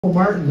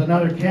Martin's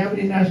another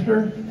cavity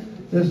nester.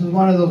 This is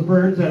one of those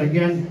birds that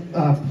again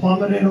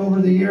plummeted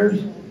over the years.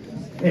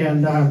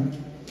 And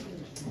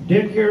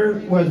Dick here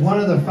was one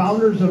of the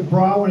founders of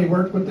BRAW when he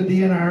worked with the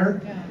DNR.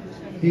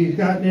 He's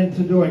gotten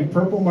into doing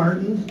purple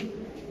martins,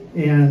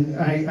 and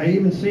I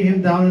even see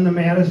him down in the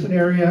Madison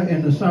area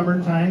in the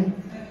summertime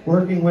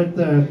working with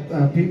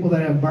the people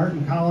that have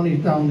martin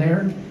colonies down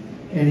there,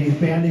 and he's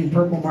banding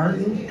purple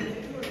martins.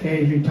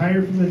 And he's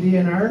retired from the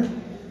DNR,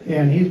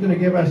 and he's going to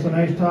give us a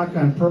nice talk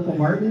on purple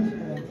martins.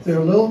 They're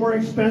a little more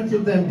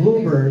expensive than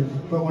bluebirds,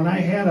 but when I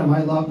had them,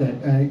 I loved it.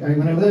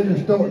 When I lived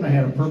in Stoughton, I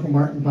had a purple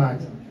martin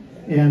box,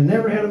 and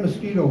never had a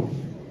mosquito.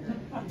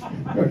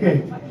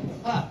 Okay.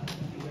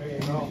 There you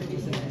go.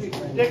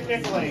 Dick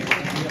Nicolai.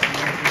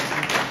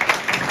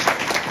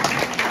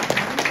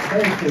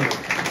 Thank you.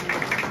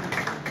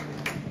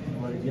 I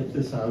want to get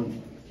this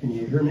on. Can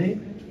you hear me?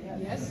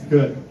 Yes.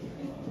 Good.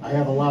 I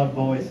have a loud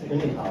voice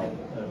anyhow.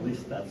 At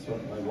least that's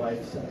what my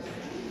wife says.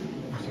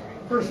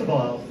 First of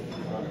all,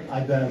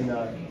 I've been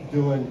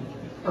doing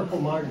purple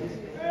martins.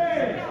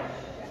 Hey!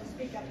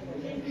 It's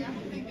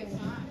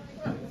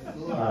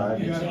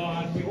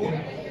on.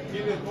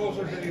 Keep it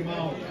closer to your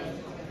mouth.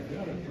 You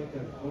gotta put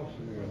that closer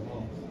to your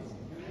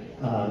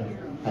mouth.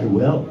 I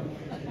will.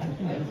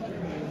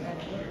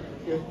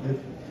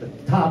 The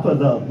top of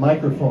the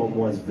microphone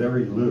was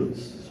very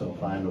loose, so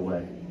by the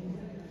way.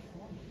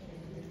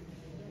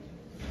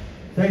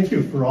 Thank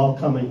you for all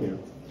coming here.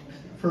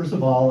 First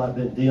of all, I've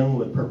been dealing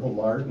with purple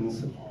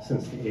martins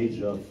since the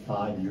age of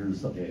 5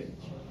 years of age.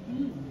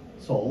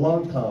 So a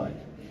long time.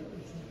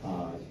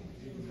 I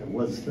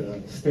was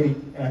the state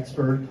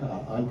expert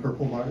on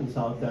purple martins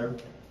out there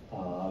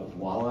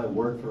while I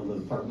worked for the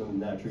Department of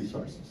Natural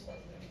Resources.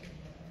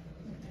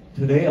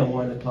 Today I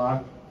want to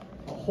talk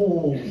a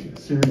whole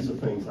series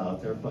of things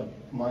out there, but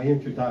my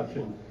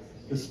introduction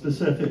is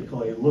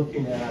specifically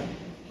looking at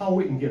how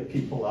we can get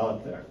people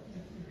out there.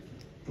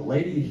 The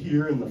lady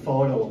here in the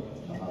photo,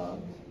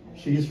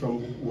 she's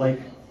from Lake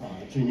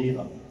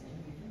Geneva,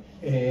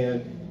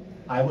 and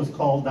I was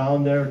called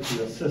down there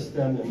to assist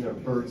them in their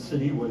bird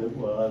city when it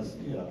was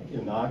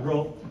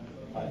inaugural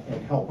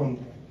and help them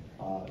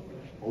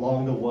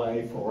along the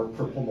way for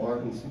purple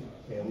martins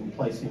and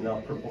placing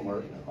up purple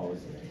martin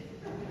houses.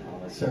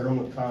 Sarah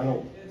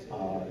McConnell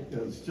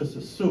is just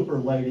a super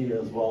lady,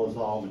 as well as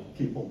all the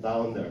people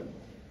down there.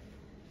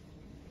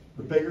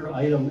 The bigger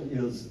item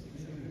is,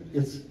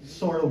 it's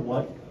sort of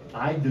what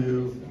I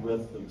do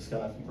with the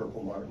Wisconsin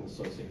Purple Martin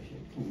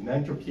Association. We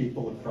mentor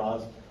people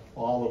across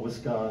all of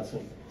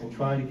Wisconsin and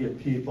try to get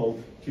people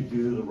to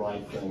do the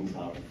right things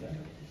out there.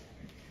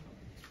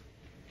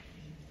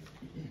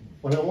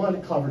 What I want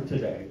to cover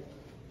today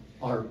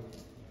are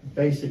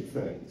basic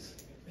things,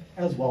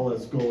 as well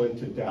as go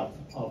into depth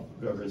of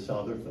various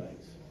other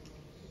things.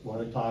 I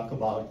want to talk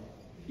about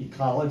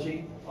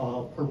ecology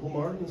of purple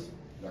martins,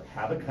 their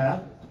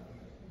habitat.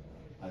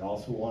 I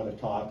also want to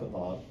talk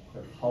about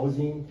their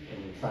housing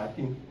and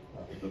attracting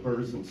the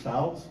birds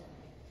themselves.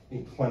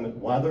 Inclement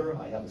weather,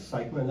 I have a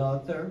segment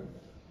out there.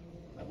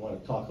 I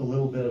want to talk a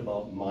little bit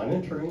about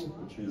monitoring,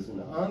 which isn't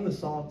on the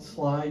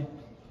slide,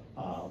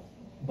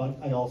 but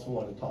I also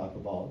want to talk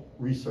about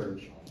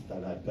research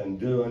that I've been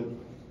doing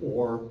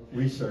or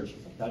research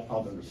that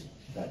others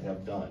that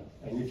have done.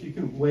 And if you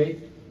can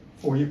wait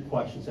for your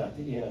questions at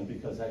the end,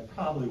 because I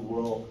probably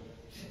will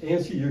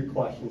answer your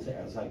questions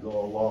as I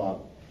go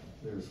along.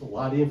 There's a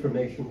lot of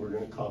information we're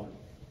going to cover.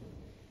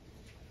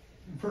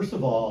 First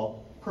of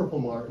all, purple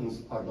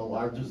martins are the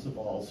largest of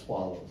all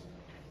swallows.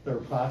 They're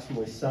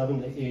approximately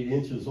 7 to 8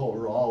 inches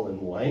overall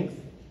in length.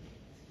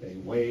 They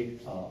weigh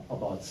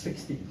about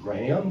 60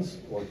 grams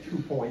or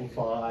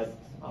 2.5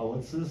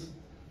 ounces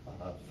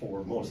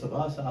for most of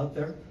us out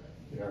there.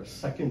 They are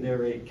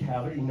secondary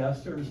cavity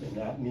nesters, and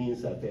that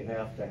means that they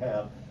have to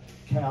have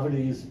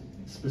cavities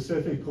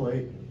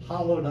specifically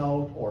hollowed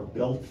out or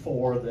built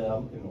for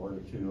them in order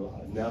to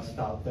nest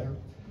out there.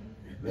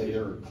 They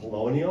are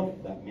colonial.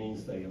 That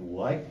means they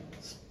like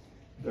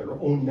their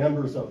own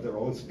members of their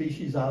own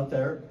species out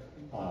there,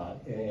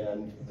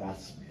 and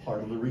that's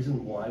part of the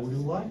reason why we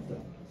like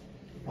them.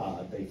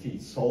 They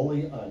feed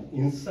solely on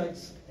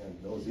insects, and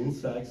those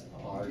insects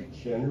are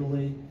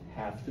generally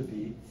have to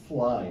be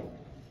flying,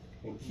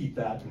 and keep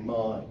that in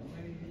mind.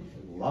 They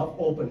love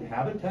open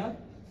habitat.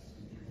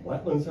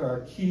 Wetlands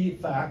are a key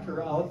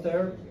factor out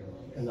there,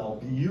 and I'll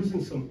be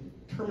using some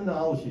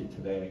terminology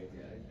today,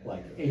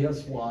 like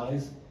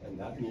ASYs, and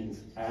that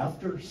means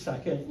after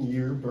second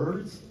year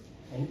birds,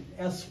 and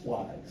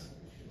SYs,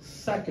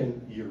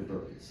 second year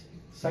birds.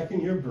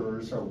 Second year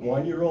birds are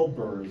 1-year-old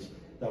birds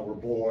that were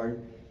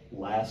born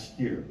last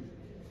year.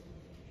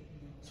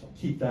 So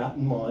keep that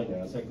in mind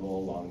as I go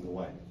along the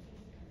way.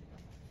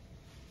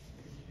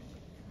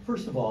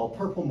 First of all,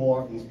 purple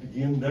martins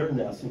begin their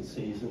nesting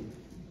season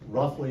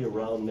roughly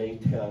around May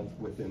 10th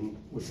within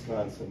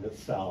Wisconsin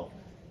itself,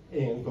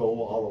 and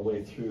go all the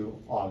way through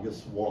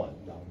August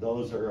 1. Now,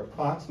 those are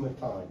approximate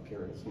time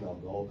periods, and I'll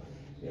go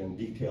and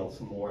detail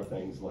some more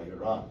things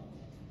later on.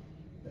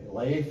 They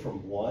lay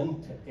from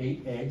 1 to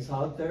 8 eggs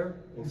out there,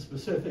 and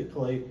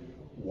specifically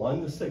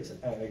 1 to 6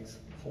 eggs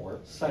for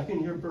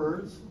second-year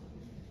birds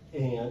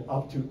and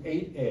up to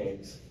 8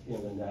 eggs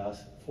in the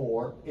nest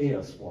for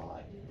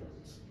ASY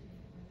birds.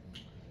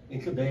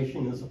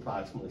 Incubation is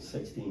approximately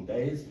 16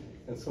 days,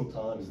 and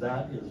sometimes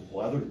that is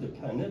weather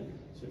dependent.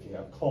 So if you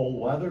have cold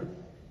weather,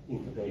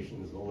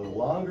 incubation is a little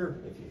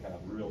longer. If you have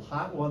real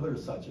hot weather,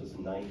 such as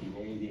in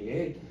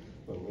 1988,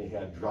 when we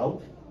had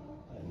drought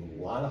and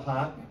a lot of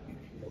hot,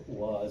 it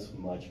was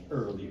much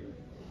earlier.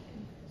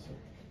 So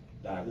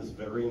that is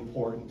very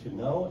important to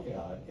know.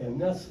 And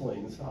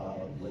nestlings,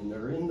 when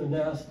they're in the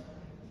nest,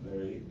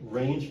 they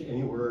range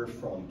anywhere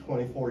from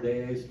 24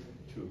 days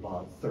to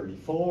about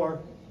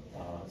 34,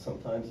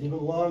 sometimes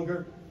even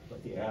longer,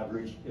 but the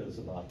average is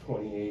about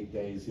 28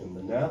 days in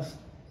the nest.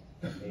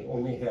 They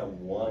only have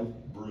 1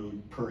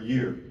 brood per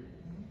year.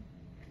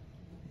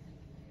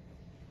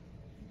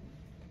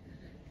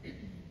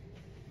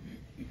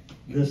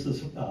 This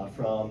is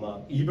from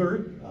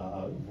eBird,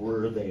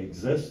 where they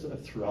exist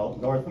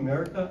throughout North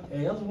America,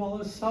 as well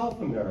as South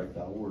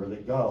America, where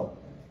they go.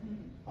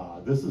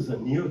 This is a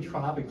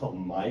neotropical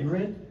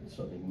migrant,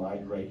 so they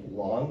migrate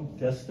long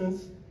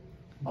distance,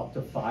 up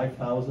to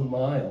 5,000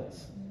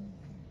 miles.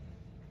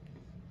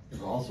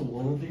 They're also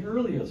one of the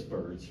earliest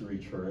birds to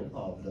return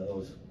of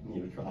those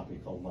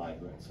neotropical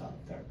migrants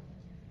out there.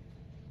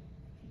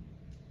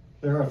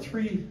 There are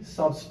 3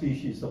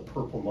 subspecies of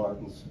purple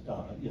martins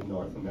in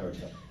North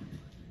America.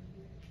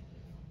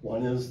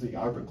 One is the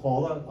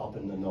arbicola up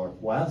in the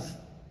northwest.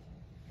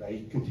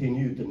 They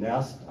continue to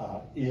nest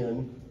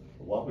in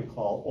what we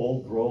call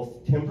old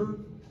growth timber,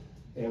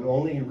 and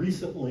only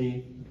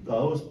recently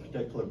those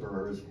particular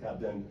birds have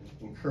been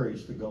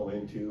encouraged to go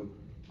into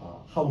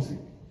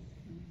housing.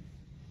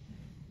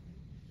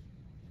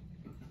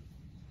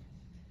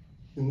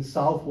 In the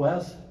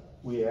southwest,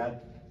 we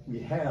have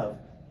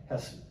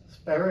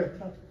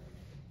Hesperica,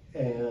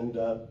 and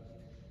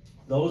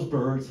those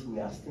birds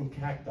nest in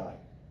cacti.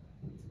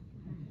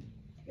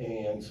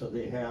 And so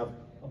they have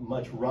a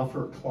much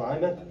rougher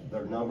climate.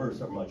 Their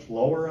numbers are much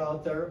lower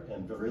out there,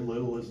 and very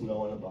little is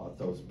known about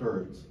those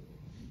birds.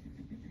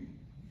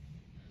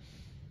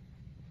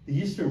 The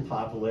eastern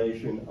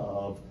population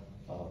of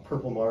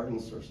purple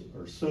martins or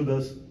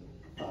subas,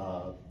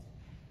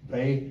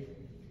 they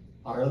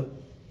are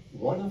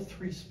one of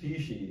 3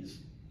 species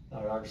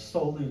that are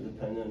solely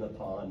dependent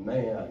upon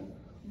man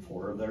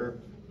for their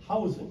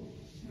housing.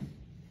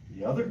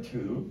 The other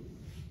 2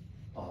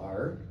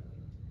 are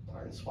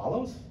barn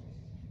swallows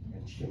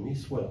and chimney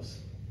swifts.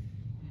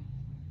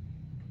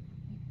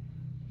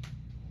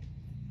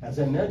 As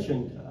I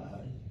mentioned,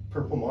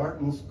 purple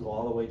martins go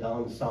all the way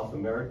down to South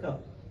America.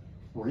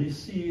 Where you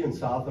see in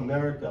South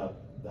America,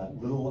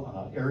 that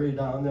little area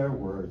down there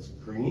where it's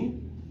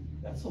green,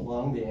 that's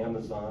along the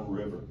Amazon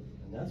River.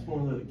 And that's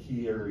one of the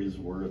key areas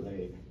where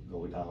they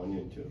go down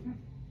into.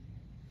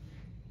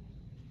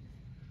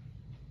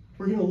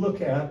 We're going to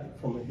look at,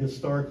 from a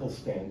historical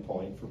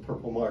standpoint, for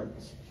purple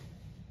martins.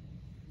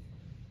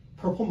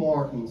 Purple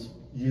martins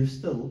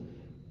used to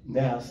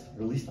nest,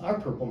 or at least our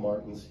purple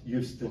martins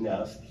used to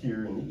nest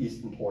here in the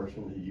eastern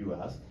portion of the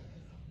U.S.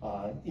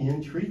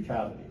 In tree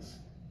cavities.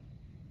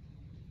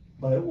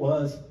 But it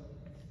was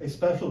a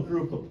special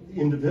group of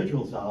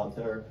individuals out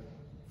there,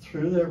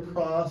 through their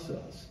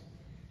process,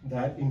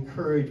 that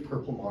encouraged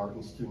purple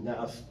martins to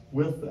nest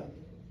with them,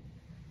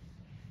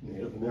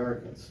 Native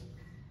Americans.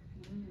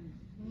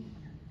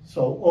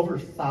 So over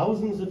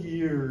thousands of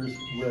years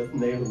with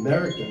Native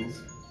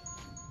Americans,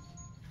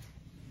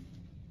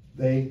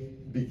 they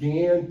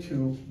began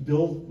to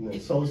build an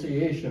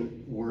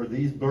association where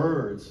these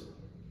birds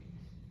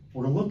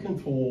were looking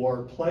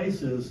for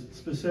places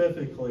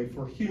specifically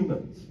for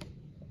humans.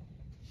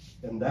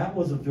 And that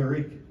was a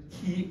very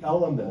key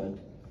element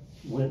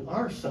when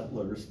our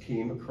settlers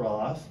came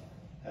across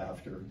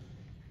after,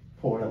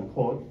 quote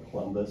unquote,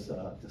 Columbus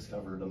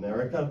discovered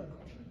America.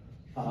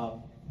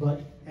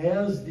 But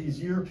as these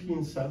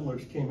European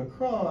settlers came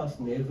across,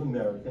 Native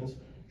Americans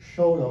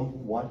showed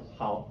them what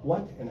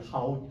and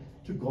how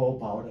to go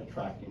about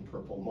attracting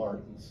purple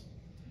martins.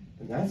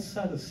 And that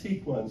set of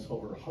sequence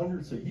over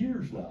hundreds of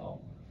years now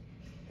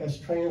has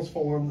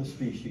transformed the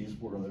species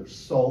where they're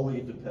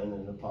solely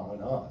dependent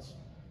upon us.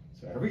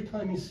 So every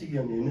time you see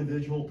an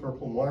individual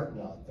purple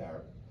martin out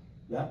there,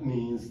 that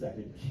means that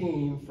it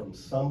came from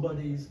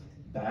somebody's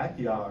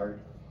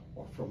backyard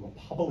or from a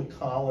public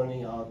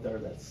colony out there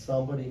that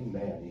somebody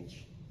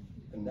managed.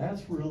 And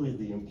that's really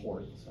the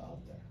importance out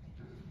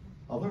there.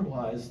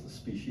 Otherwise, the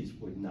species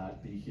would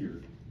not be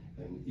here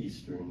in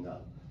eastern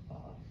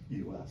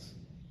U.S.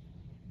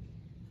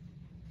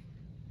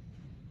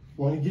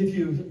 I want to give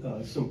you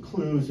some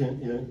clues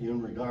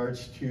in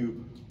regards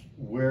to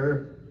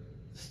where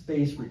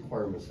space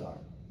requirements are.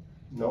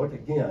 Note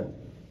again,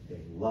 they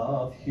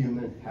love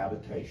human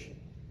habitation.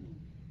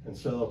 And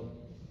so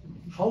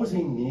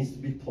housing needs to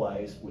be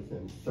placed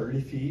within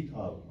 30 feet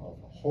of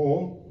a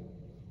home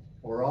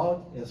or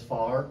out as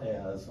far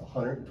as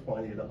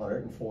 120 to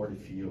 140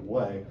 feet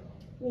away,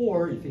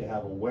 or if you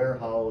have a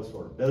warehouse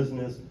or a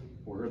business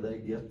where they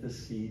get to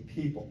see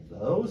people.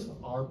 Those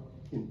are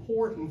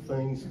important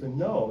things to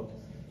note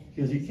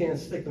because you can't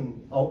stick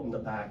them out in the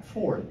back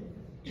 40,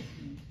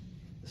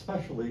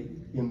 especially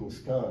in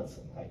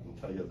Wisconsin, I can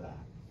tell you that.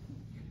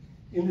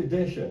 In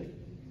addition,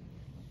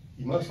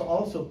 you must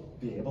also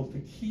be able to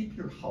keep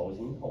your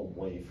housing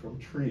away from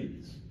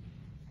trees,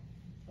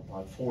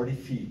 about 40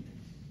 feet.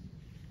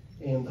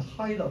 And the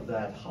height of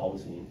that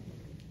housing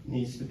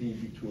needs to be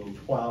between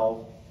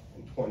 12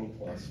 and 20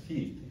 plus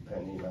feet,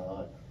 depending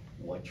on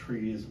what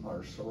trees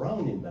are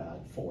surrounding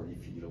that 40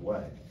 feet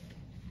away.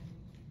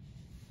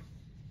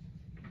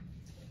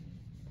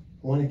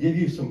 I want to give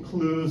you some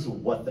clues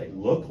of what they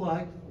look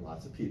like.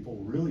 Lots of people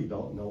really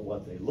don't know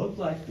what they look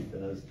like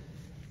because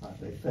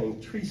they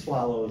think tree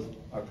swallows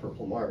are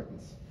purple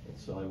martins. And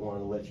so I want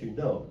to let you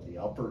know, the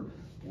upper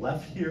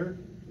left here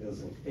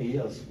is an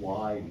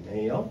ASY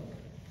male.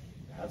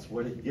 That's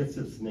what it gets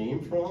its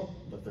name from,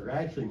 but they're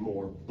actually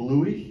more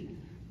bluish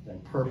than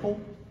purple.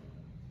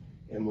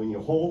 And when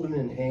you hold them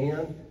in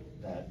hand,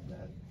 that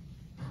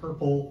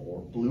purple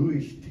or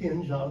bluish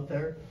tinge out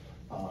there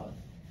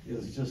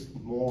is just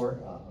more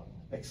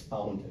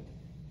expounded.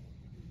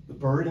 The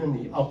bird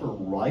in the upper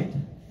right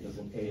is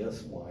an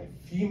ASY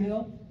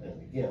female, and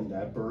again,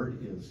 that bird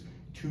is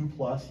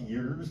 2+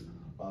 years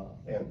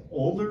and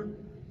older.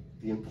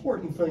 The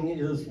important thing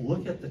is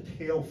look at the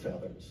tail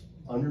feathers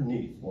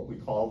underneath, what we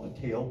call the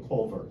tail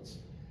coverts.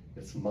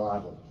 It's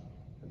mottled,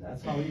 and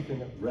that's how you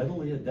can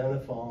readily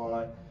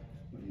identify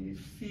the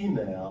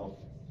female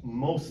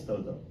most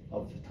of the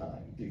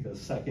time, because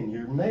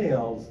second-year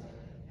males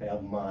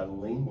have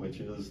mottling, which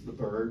is the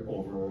bird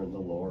over in the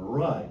lower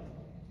right.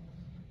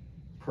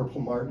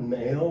 Purple martin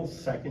males,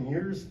 second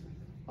years,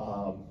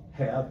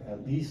 have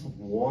at least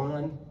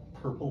one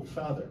purple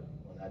feather.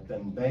 When I've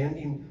been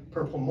banding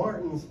purple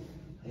martins,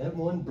 I had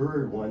one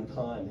bird one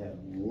time had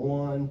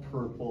one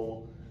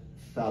purple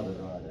feather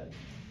on it,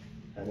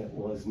 and it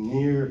was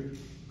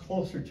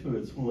closer to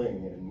its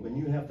wing. And when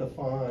you have to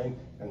find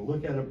and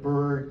look at a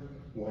bird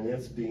when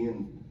it's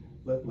being,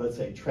 let's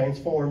say,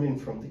 transforming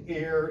from the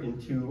air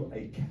into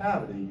a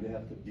cavity, you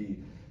have to be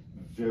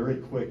very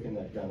quick in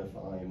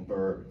identifying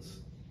birds.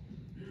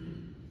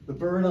 The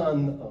bird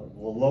on the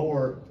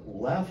lower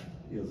left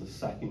is a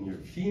second-year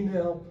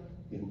female.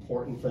 The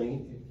important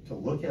thing to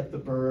look at the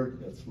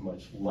bird, it's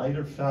much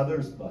lighter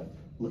feathers, but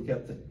look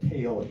at the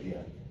tail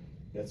again.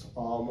 It's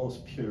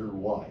almost pure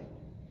white.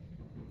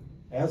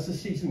 As the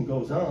season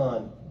goes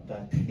on,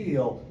 that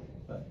tail,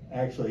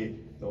 actually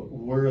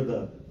where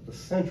the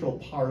central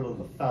part of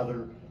the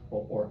feather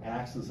or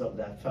axis of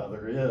that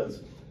feather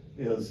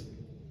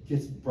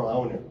gets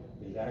browner.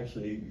 It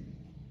actually,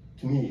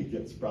 to me, it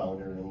gets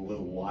browner and a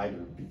little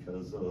wider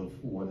because of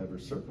whatever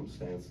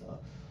circumstance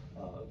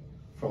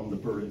from the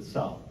bird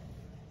itself.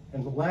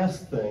 And the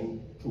last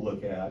thing to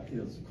look at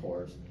is, of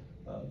course,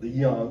 the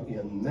young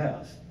in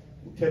nest.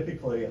 And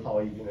typically, how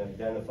you can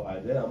identify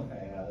them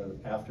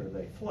after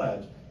they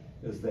fledge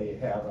is they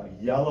have a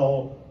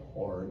yellow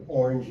or an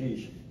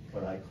orangish,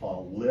 what I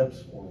call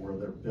lips, or where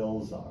their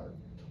bills are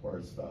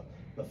towards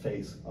the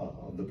face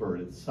of the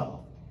bird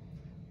itself.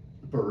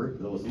 The bird,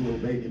 those little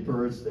baby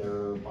birds,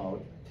 they're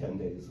about 10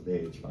 days of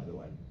age, by the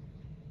way.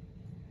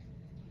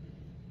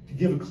 To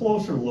give a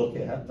closer look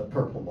at the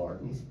purple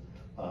martins,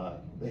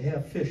 they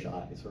have fish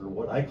eyes, or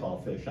what I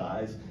call fish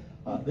eyes.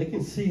 They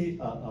can see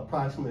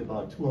approximately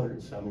about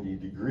 270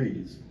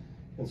 degrees.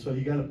 And so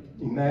you gotta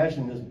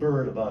imagine this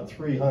bird about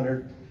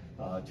 300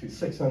 to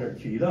 600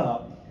 feet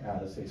up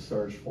as they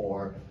search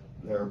for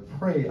their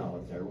prey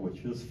out there, which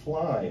is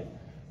flying.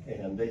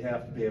 And they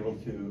have to be able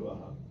to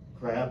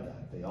grab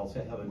that. They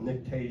also have a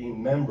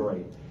nictitating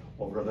membrane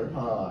over their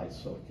eyes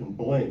so it can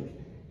blink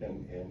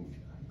and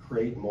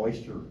create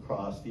moisture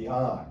across the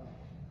eye.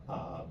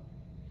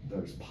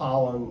 There's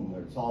pollen,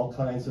 there's all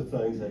kinds of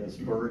things that this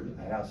bird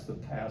has to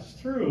pass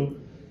through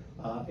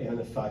and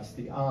affects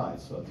the eye.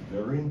 So it's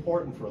very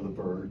important for the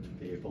bird to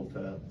be able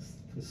to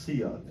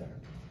see out there.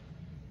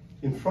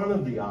 In front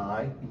of the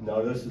eye,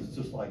 notice it's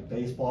just like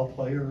baseball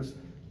players,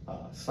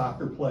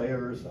 soccer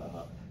players,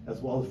 as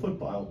well as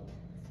football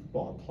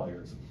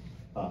players.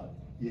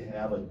 You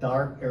have a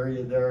dark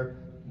area there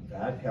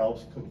that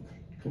helps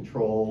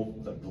control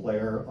the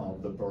glare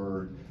of the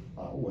bird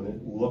when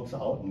it looks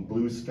out in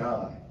blue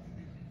sky.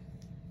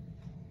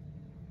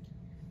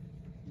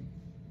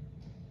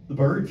 The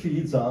bird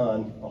feeds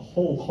on a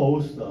whole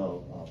host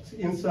of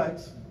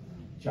insects,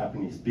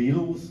 Japanese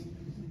beetles,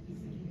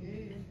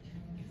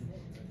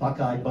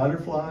 buck-eyed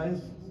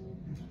butterflies,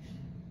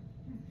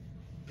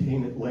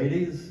 painted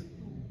ladies,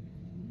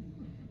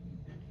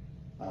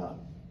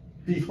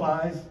 bee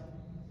flies,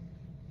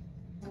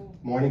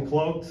 morning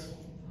cloaks,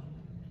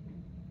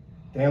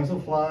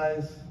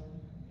 damselflies,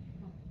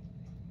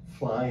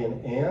 flying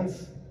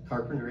ants,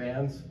 carpenter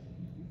ants,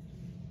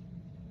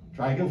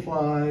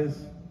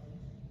 dragonflies,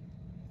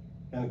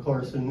 and of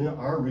course in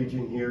our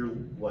region here,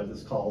 what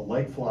is called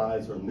lake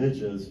flies or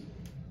midges.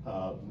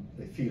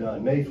 They feed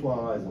on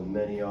mayflies and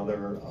many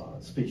other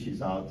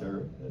species out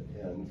there,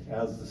 and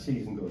as the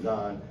season goes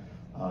on,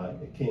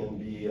 it can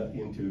be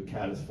into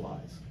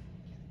caddisflies.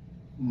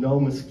 No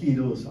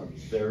mosquitoes, or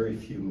very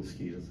few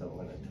mosquitoes, I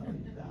want to tell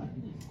you that.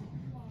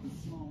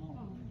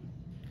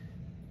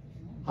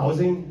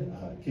 Housing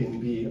can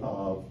be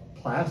of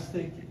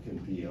plastic, it can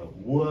be of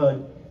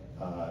wood,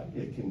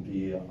 it can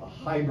be a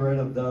hybrid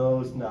of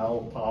those,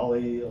 now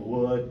poly,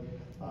 wood.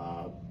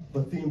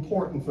 But the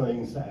important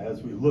things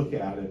as we look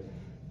at it,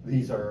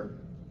 these are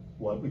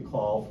what we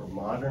call for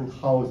modern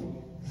housing,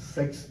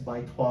 6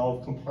 by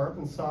 12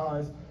 compartment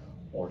size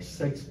or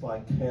 6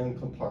 by 10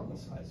 compartment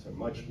size. They're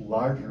much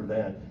larger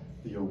than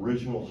the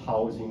original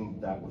housing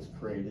that was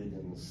created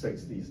in the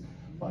 60s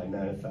by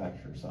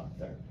manufacturers out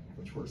there,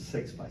 which were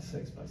 6 by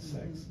 6 by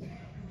 6.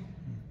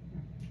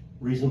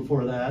 Reason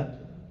for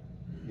that,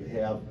 you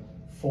have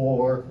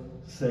 4,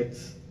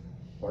 6,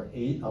 or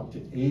 8, up to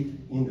 8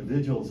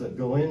 individuals that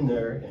go in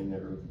there, and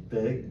they're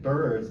big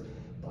birds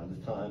by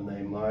the time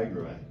they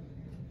migrate.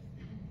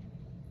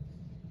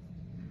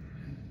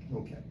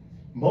 Okay,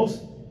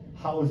 most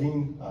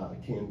housing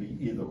can be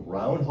either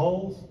round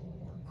holes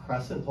or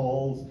crescent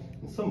holes,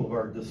 and some of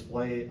our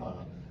display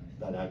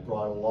that I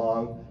brought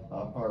along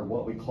are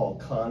what we call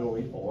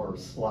Connolly or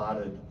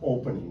slotted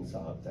openings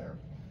out there.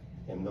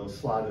 And those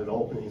slotted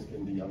openings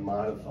can be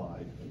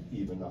modified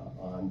even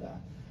on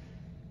that.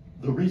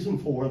 The reason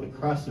for the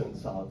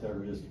crescents out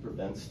there is to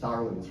prevent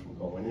starlings from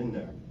going in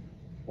there,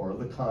 or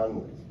the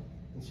Connollys.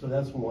 And so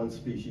that's one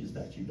species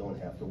that you don't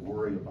have to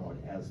worry about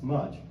as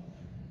much.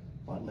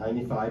 About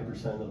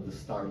 95% of the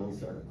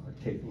starlings are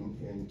taken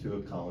into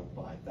account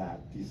by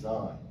that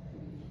design.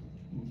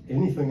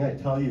 Anything I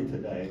tell you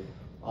today,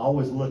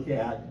 always look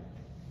at,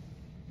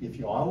 if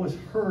you always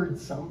heard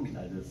something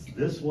that is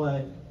this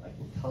way, I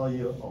can tell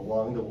you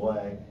along the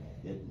way,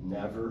 it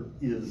never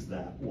is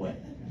that way.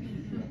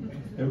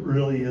 It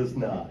really is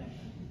not.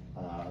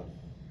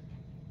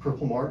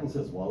 Purple martins,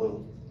 as well as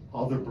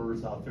other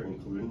birds out there,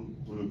 including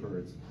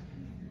bluebirds,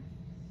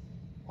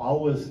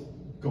 always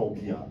go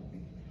beyond.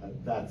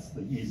 That's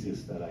the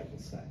easiest that I can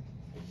say.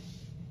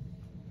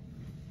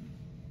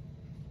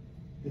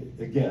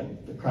 Again,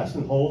 the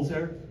crescent holes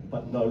there,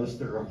 but notice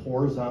there are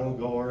horizontal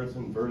gourds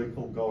and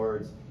vertical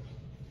gourds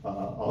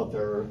out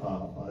there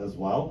as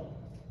well.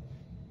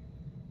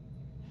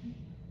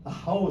 A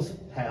house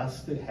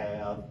has to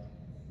have,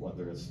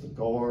 whether it's the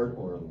gourd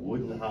or a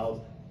wooden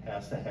house,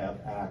 has to have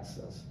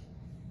access.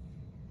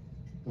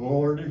 In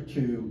order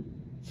to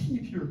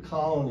keep your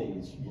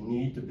colonies, you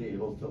need to be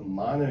able to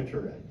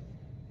monitor it.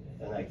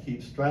 And I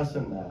keep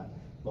stressing that.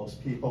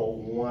 Most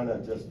people want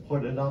to just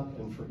put it up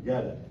and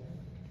forget it.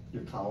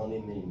 Your colony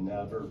may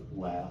never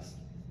last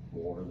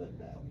more than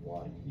that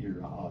 1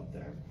 year out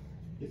there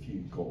if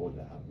you go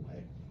that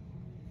way.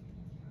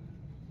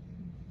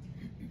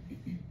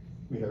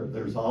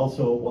 There's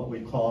also what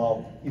we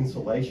call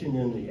insulation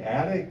in the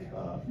attic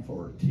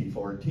for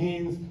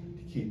T14s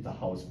to keep the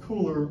house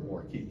cooler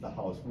or keep the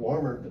house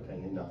warmer,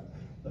 depending on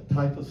the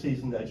type of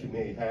season that you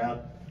may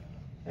have,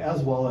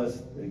 as well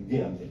as,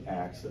 again, the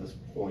access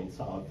points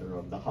out there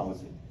of the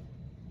housing.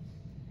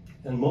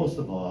 And most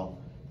of all,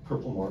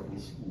 purple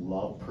martins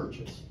love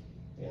perches.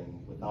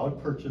 And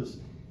without perches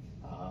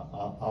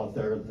out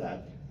there,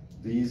 that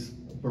these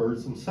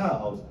birds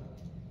themselves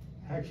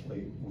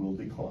actually will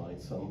decline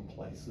some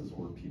places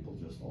where people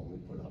just only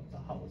put up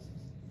the houses.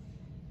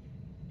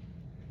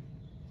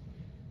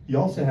 You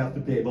also have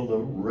to be able to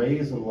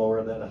raise and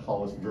lower that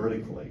house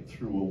vertically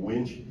through a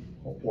winch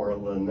or a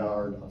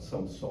lanard of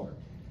some sort.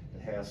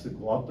 It has to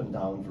go up and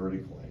down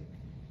vertically.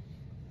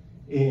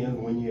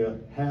 And when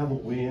you have a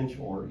winch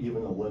or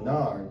even a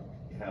lanard,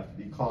 you have to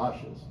be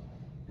cautious.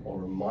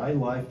 Over my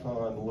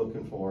lifetime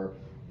looking for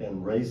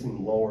and raising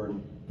and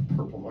lowering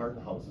purple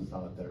martin houses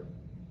out there,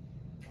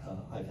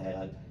 I've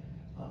had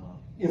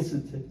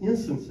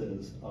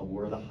instances of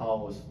where the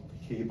house,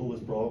 the cable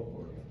is broke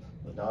or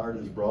the lanard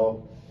is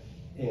broke,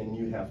 and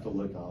you have to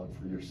look out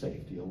for your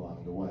safety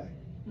along the way.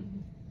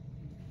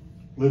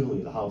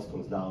 Literally, the house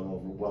comes down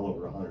well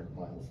over 100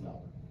 miles an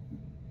hour.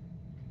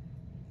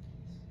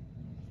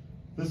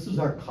 This is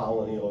our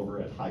colony over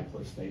at High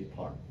Cliff State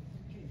Park.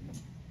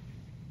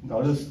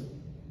 Notice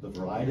the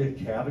variety of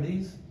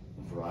cavities,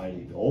 the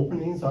variety of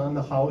openings on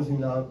the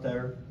housing out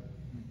there.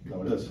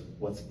 Notice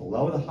what's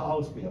below the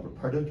house. We have a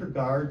predator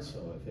guard,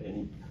 so if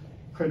any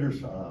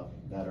critters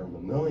that are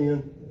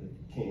mammalian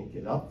can't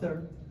get up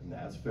there, and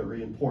that's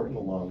very important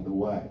along the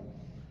way.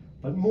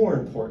 But more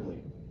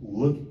importantly,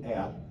 look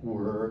at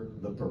where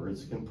the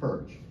birds can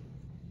perch.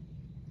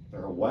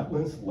 There are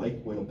wetlands,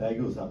 Lake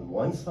Winnebago is on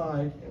one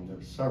side, and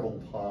there's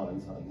several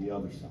ponds on the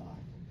other side.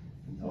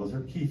 And those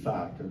are key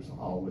factors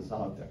always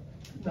out there.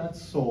 Not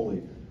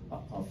solely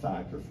a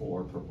factor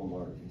for purple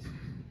martins.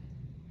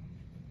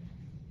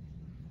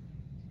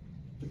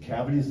 The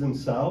cavities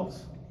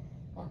themselves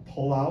are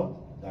pull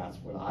out. That's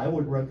what I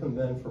would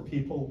recommend for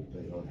people.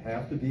 They don't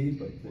have to be,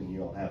 but then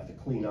you'll have to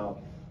clean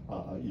out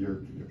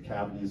your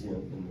cavities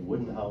in the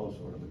wooden house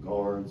or the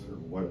gourds or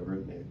whatever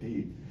it may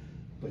be.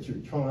 But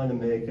you're trying to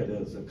make it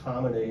as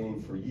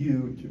accommodating for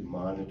you to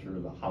monitor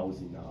the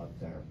housing out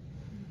there.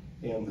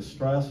 And the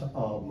stress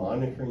of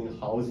monitoring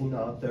housing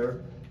out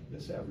there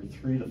is every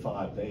 3 to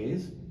 5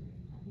 days.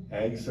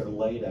 Eggs are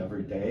laid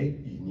every day.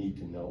 You need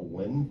to know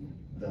when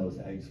those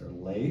eggs are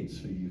laid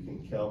so you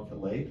can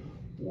calculate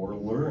or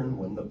learn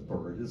when the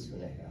bird is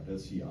going to have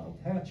its young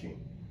hatching.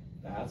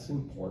 That's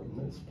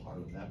important as part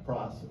of that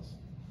process.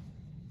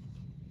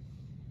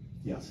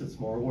 Yes, it's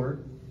more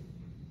work,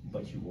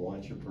 but you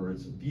want your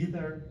birds to be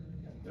there,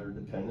 and they're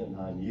dependent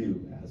on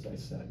you, as I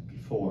said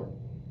before.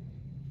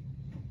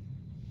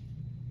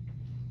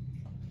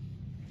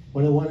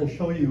 What I want to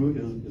show you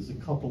is a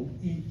couple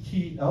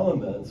key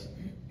elements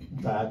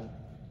that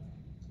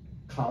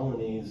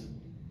colonies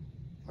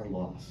are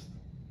lost.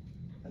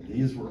 And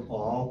these were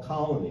all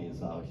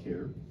colonies out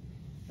here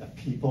that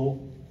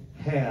people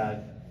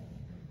had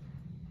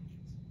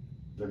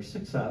their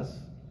success,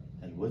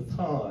 and with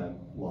time,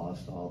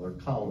 lost all their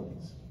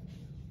colonies.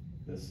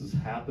 This has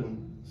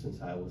happened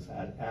since I was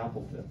at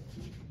Appleton.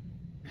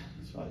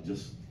 So I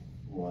just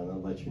want to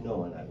let you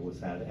know, and I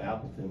was at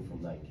Appleton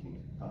from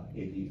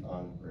 1980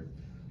 onward,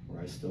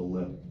 where I still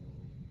live.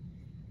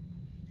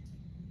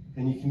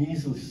 And you can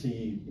easily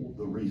see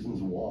the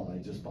reasons why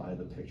just by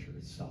the picture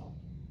itself.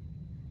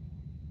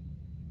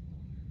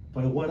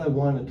 But what I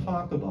want to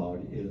talk about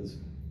is,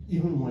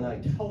 even when I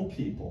tell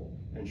people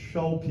and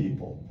show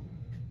people,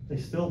 they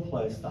still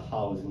place the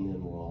housing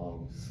in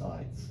wrong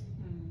sites.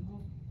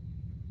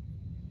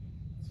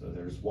 So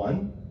there's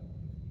one,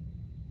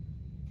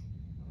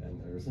 and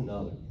there's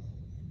another.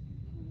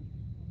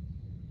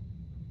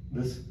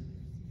 This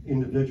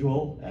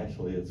individual,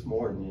 actually it's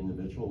more than an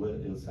individual,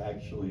 it's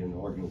actually an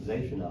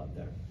organization out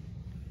there,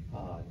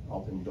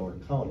 up in Door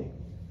County.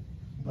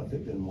 But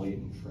they've been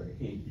waiting for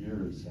 8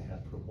 years to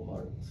have purple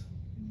martins.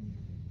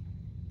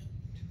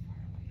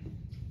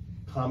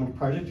 Common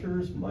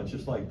predators, much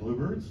just like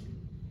bluebirds,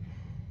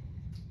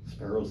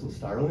 sparrows and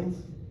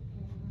starlings.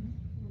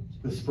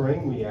 This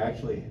spring, we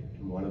actually,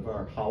 in one of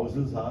our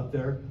houses out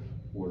there,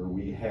 where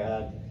we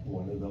had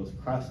one of those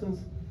crescents,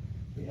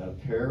 we had a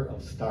pair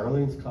of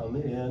starlings come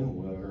in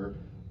where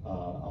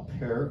a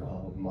pair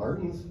of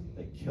martins,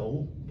 they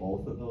killed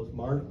both of those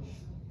martins.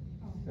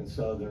 And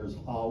so there's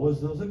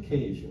always those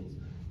occasions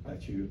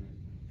that you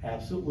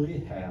absolutely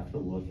have to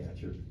look at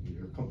your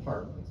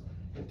compartments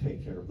and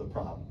take care of the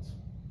problems.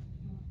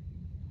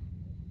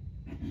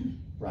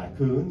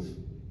 Raccoons,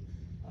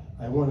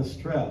 I want to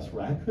stress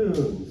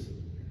raccoons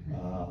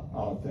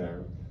out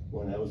there.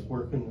 When I was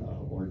working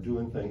or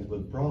doing things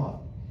with BRAW,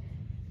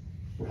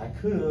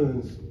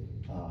 raccoons,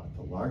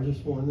 the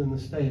largest one in the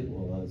state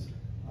was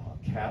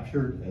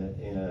captured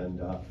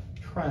and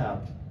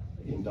trapped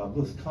in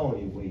Douglas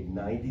County, weighed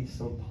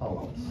 90-some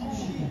pounds.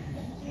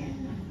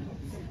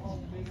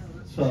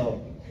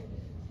 So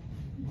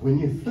when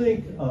you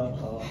think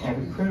of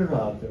a critter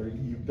out there,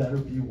 you better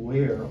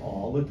beware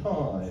all the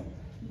time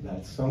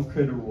that some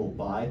critter will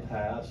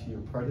bypass your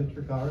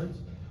predator guards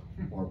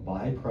or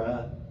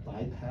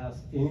bypass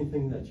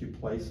anything that you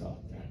place out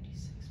there.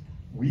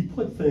 We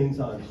put things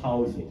on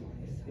housing,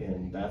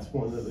 and that's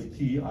one of the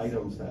key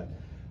items that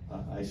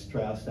I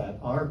stressed at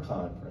our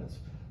conference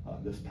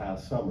this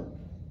past summer.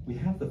 We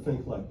have to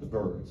think like the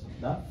birds,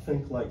 not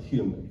think like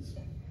humans.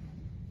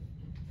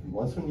 And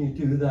once when you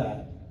do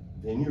that,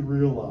 then you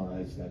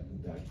realize that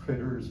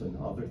critters and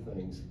other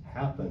things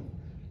happen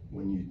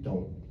when you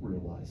don't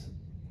realize it.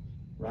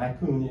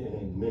 Raccoon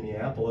in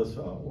Minneapolis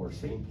or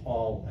St.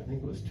 Paul, I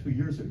think it was 2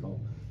 years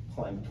ago,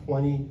 climbed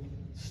 20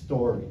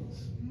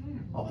 stories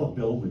up a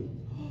building.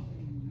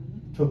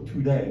 Took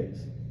 2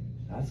 days.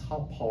 That's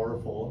how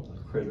powerful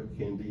a critter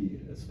can be,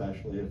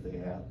 especially if they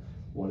have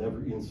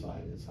whatever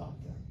inside is out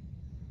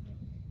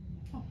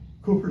there.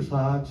 Cooper's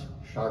hawks,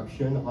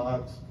 sharp-shinned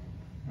hawks,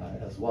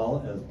 as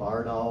well as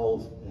barred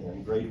owls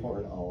and great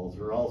horned owls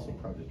are also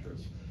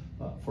predators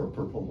for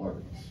purple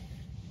martins.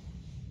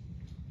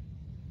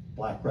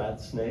 Black rat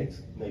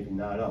snakes, maybe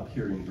not up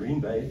here in Green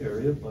Bay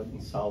area, but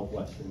in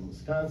southwestern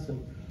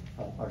Wisconsin,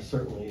 are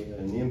certainly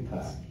an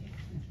impact.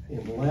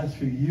 In the last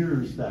few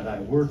years that I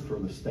worked for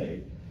the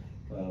state,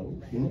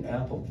 in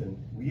Appleton,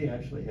 we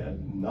actually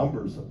had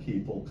numbers of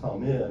people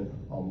come in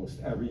almost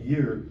every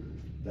year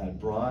that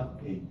brought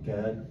a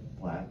dead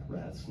black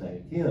rat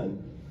snake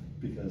in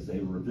because they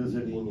were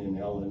visiting in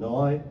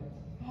Illinois,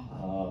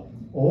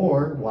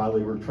 or while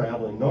they were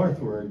traveling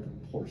northward,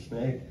 poor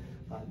snake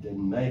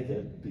didn't make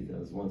it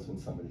because once when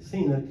somebody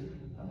seen it,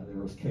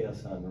 there was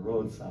chaos on the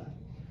roadside.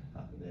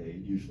 They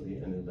usually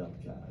ended up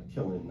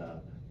killing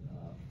the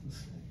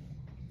snake.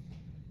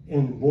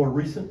 And more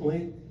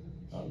recently,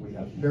 we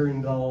have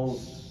herring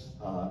gulls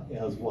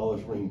as well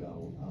as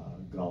ringtail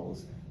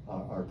gulls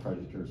are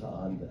predators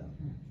on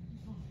them.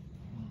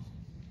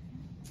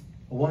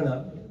 I want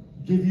to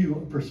give you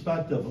a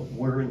perspective of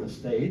where in the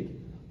state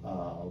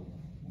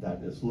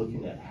that is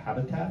looking at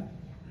habitat.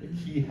 The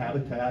key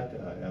habitat,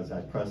 as I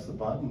press the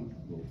button,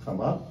 will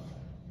come up.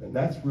 And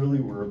that's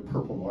really where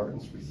purple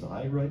martins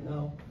reside right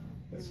now.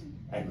 It's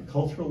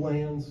agricultural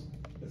lands,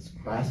 it's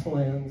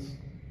grasslands,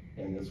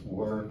 and it's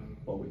where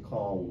what we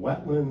call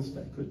wetlands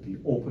that could be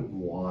open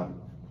water.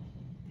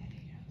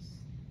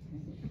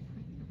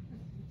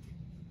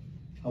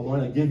 I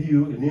want to give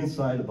you an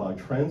insight about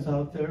trends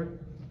out there.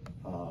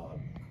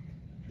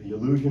 The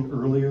allusion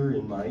earlier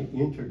in my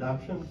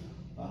introduction,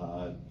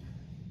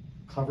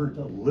 covered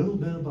a little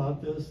bit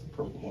about this.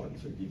 Purple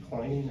martins are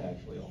declining.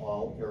 Actually,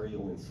 all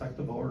aerial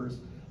insectivores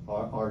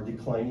are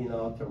declining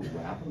out there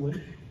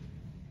rapidly.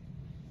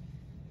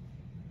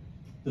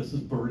 This is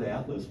Bird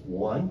Atlas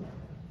 1.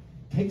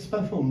 Take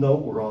special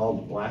note where all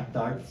the black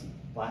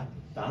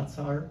dots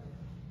are,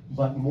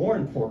 but more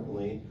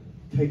importantly,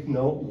 take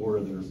note where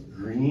there's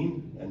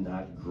green and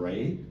not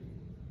gray.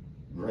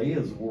 Gray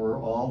is where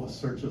all the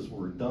searches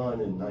were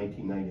done in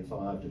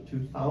 1995 to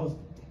 2000.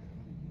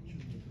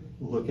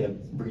 Look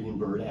at Breeding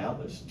Bird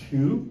Atlas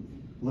 2.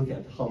 Look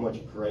at how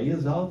much gray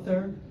is out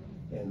there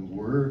and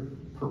where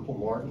purple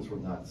martins were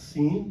not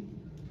seen.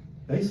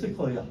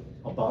 Basically,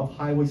 above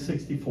Highway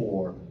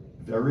 64,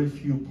 very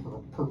few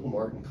purple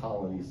martin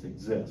colonies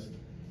exist.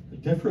 The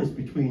difference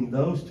between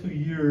those 2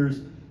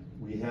 years,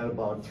 we had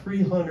about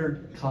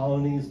 300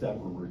 colonies that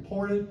were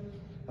reported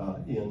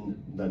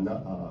in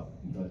the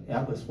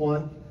Atlas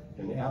 1,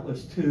 and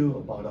Atlas 2,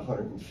 about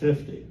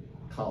 150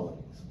 colonies.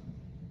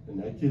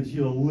 And that gives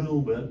you a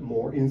little bit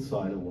more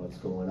insight of what's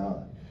going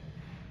on.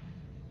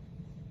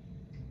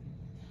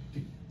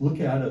 To look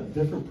at a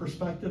different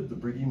perspective, the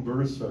Breeding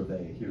Bird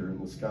Survey here in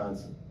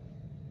Wisconsin.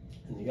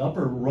 In the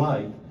upper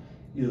right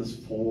is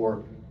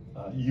for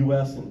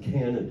US and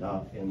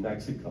Canada and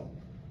Mexico.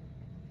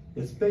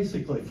 It's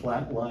basically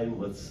flat line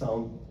with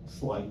some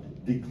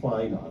slight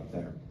decline out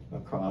there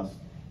across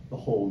the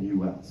whole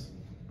US.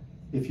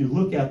 If you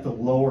look at the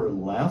lower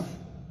left,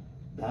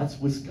 that's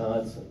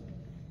Wisconsin.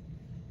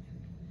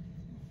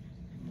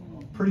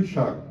 Pretty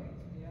sharp.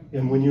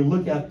 And when you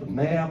look at the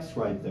maps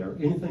right there,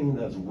 anything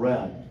that's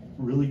red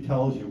really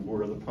tells you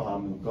where the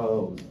problem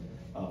goes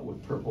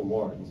with purple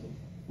martins,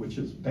 which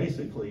is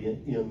basically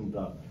in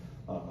the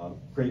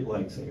Great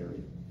Lakes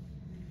area.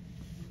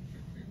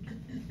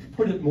 To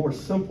put it more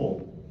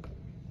simple,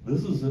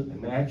 this is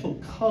an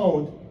actual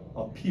count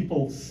of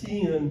people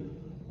seeing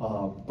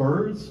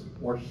birds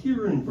or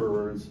hearing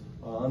birds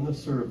on the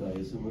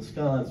surveys in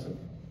Wisconsin.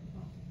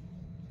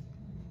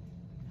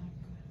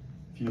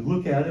 If you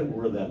look at it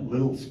where that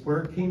little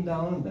square came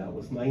down, that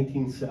was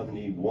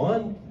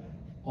 1971.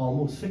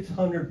 Almost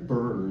 600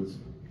 birds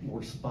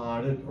were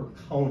spotted or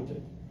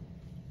counted.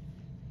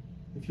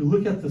 If you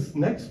look at this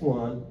next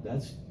one,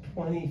 that's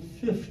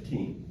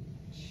 2015.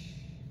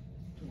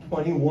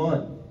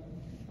 21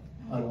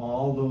 on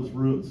all those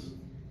routes.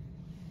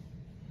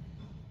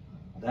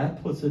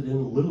 That puts it in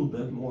a little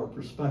bit more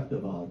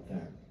perspective out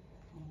there.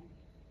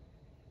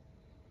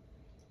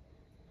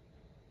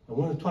 I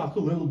want to talk a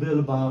little bit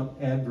about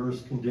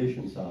adverse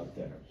conditions out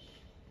there.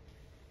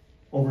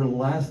 Over the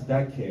last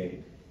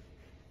decade,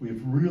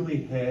 we've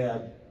really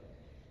had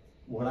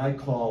what I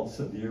call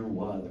severe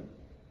weather.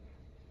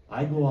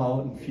 I go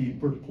out and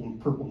feed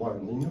purple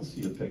martin, and you'll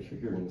see a picture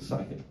here in a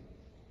second.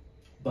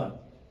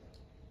 But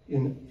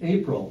in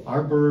April,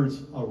 our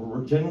birds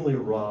generally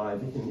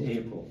arrive in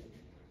April.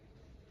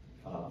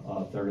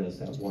 There is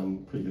that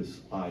one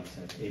previous slide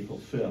said April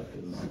 5th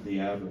is the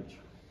average.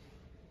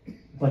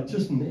 But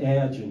just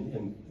imagine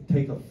and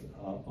take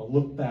a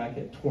look back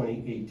at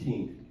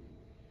 2018.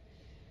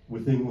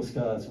 Within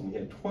Wisconsin, we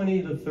had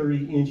 20 to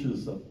 30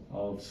 inches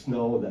of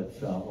snow that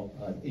fell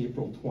on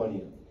April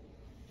 20th.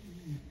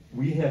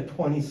 We had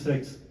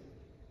 26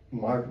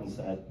 martins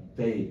that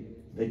day.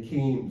 They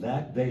came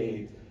that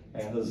day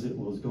as it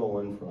was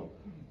going from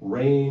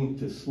rain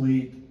to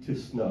sleet to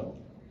snow.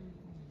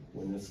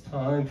 When it's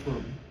time for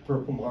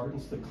purple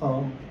martins to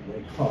come,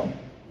 they come.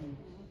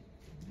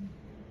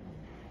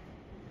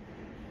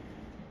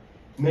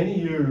 Many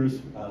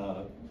years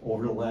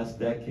over the last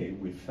decade,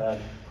 we've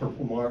fed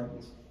purple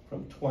martins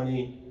from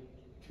 20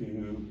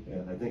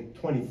 to, I think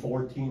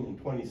 2014 and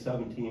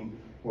 2017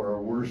 were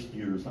our worst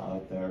years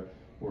out there,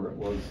 where it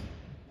was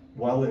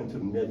well into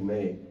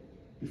mid-May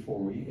before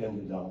we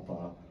ended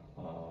up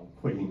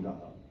quitting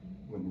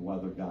when the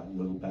weather got a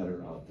little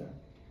better out there.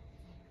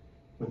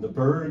 When the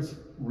birds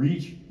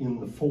reach in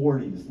the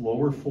 40s,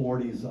 lower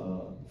 40s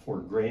for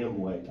gram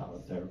weight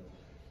out there,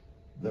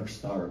 they're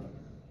starving.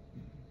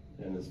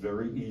 And it's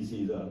very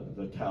easy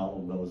to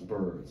tell those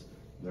birds.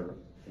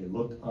 They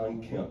look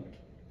unkempt.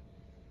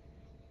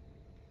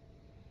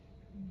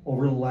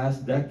 Over the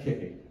last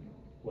decade,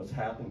 what's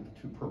happened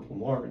to purple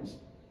martins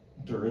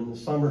during the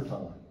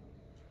summertime?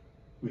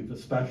 We've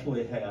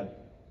especially had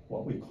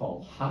what we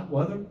call hot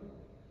weather,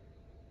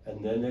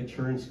 and then it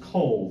turns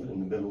cold in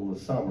the middle of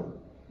the summer.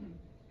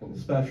 And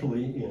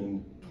especially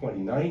in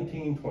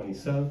 2019,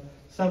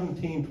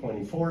 2017,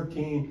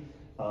 2014,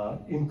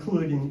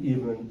 including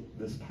even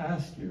this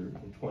past year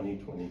in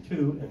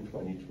 2022 and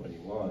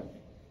 2021,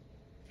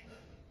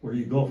 where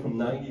you go from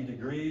 90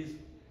 degrees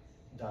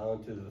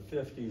down to the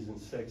 50s and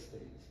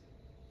 60s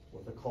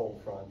with a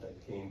cold front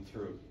that came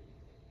through.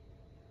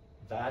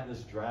 That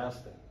is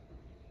drastic.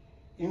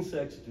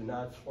 Insects do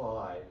not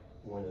fly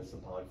when it's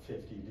about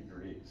 50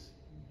 degrees.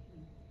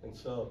 And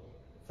so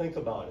think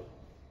about it.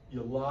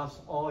 You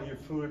lost all your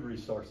food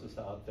resources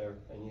out there,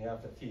 and you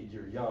have to feed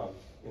your young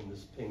in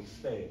this pink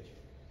stage.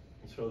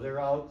 And so they're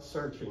out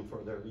searching for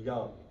their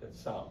young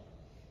itself.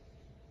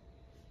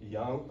 The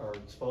young are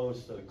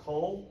exposed to the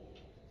cold.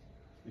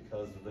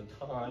 because of the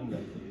time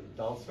that the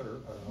adults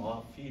are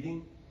off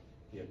feeding.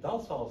 The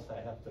adults also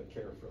have to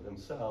care for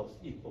themselves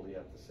equally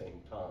at the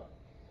same time.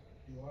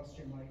 You lost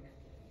your mic.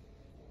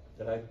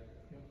 Did I?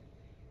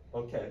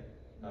 Okay.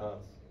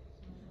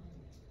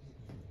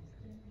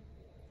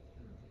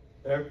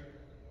 There.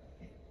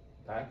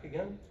 Back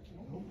again?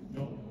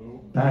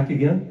 No. Back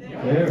again?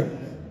 There.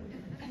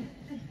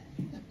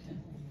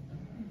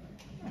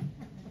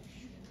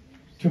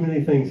 Too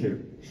many things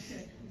here.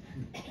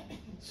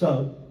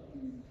 So,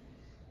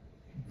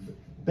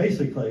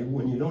 basically,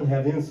 when you don't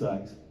have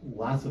insects,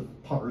 lots of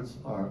parts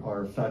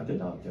are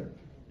affected out there.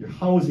 Your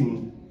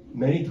housing,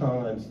 many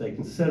times, they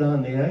can sit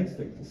on the eggs,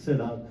 they can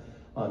sit on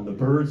the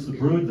birds to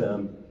brood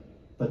them,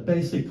 but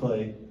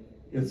basically,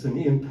 it's an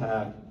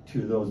impact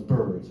to those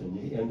birds, and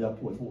you end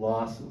up with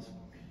losses.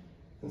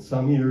 In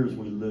some years,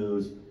 we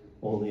lose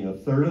only a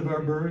third of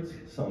our birds,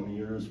 some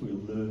years we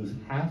lose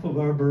half of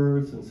our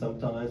birds, and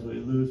sometimes we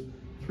lose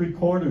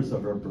 3/4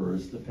 of our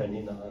birds,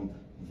 depending on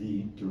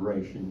the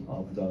duration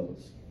of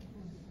those.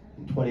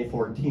 In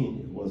 2014,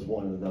 it was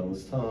one of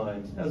those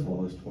times, as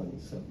well as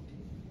 2017.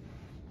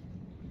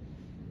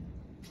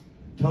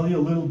 Tell you a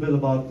little bit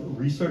about the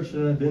research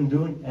that I've been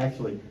doing.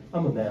 Actually,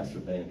 I'm a master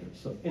bander,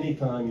 so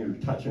anytime you're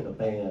touching a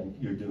band,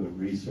 you're doing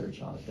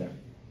research out there.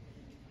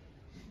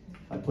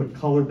 I put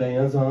color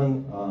bands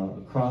on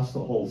across the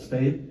whole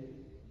state.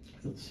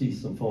 You'll see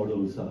some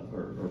photos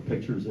or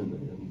pictures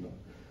in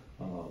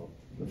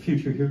the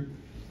future here.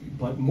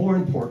 But more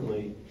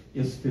importantly,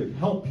 is to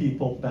help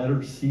people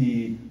better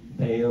see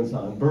bands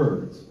on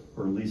birds,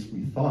 or at least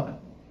we thought.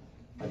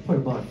 I put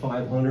about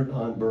 500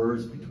 on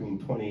birds between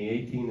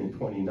 2018 and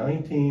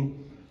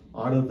 2019.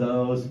 Out of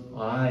those,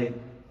 I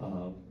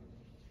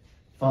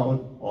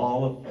found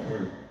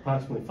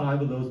approximately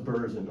 5 of those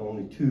birds, and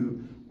only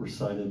 2 were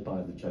cited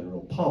by the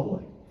general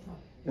public.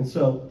 And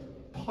so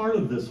part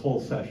of this whole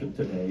session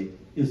today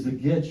is to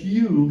get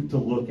you to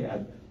look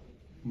at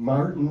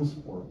martins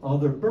or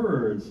other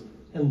birds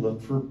and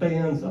look for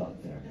bands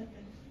out there.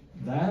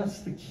 That's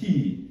the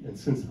key. And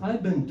since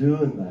I've been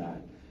doing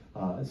that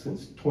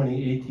since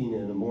 2018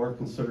 in a more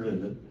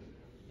concerted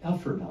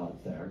effort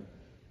out there,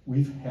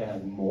 we've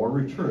had more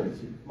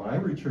returns. My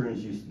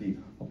returns used to be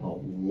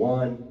about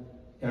 1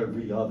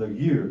 every other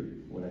year.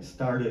 When I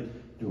started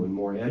doing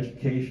more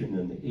education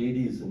in the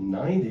 80s and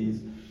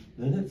 90s,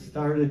 then it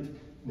started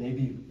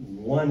maybe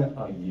 1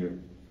 a year.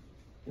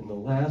 In the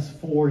last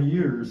 4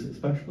 years,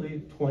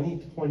 especially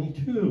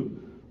 2022,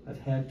 I've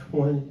had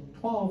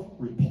 12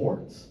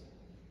 reports.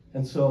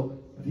 And so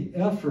the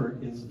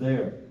effort is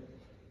there.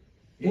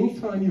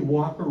 Anytime you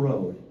walk a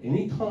road,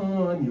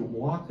 anytime you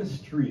walk a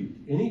street,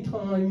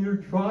 anytime you're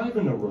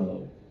driving a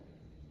road,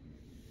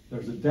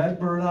 there's a dead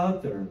bird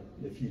out there.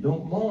 If you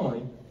don't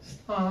mind,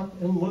 stop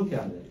and look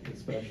at it,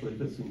 especially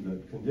if it's in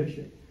good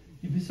condition.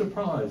 You'd be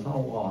surprised how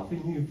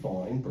often you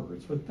find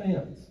birds with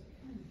bands.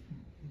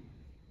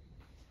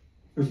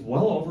 There's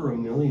well over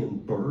 1 million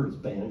birds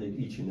banded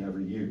each and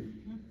every year.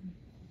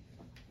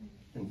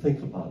 And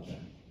think about that.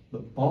 The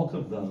bulk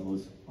of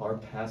those are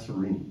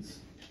passerines.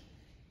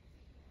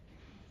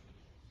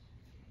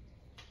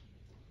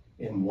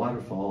 And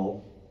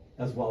waterfowl,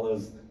 as well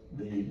as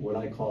what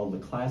I call the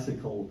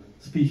classical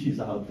species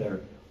out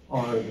there,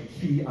 are the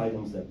key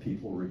items that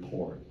people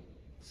report.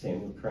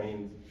 Sandhill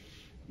cranes,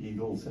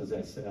 eagles, as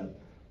I said,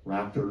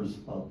 raptors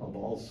of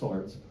all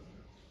sorts.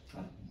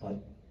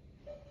 But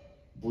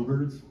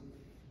bluebirds,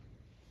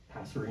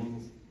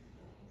 passerines,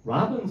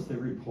 robins, they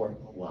report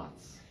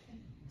lots.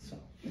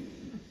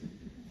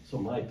 So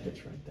my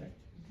pitch right there.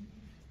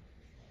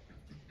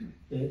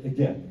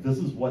 Again, this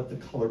is what the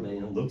color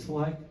band looks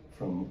like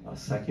from a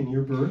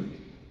second-year bird.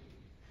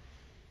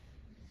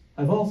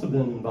 I've also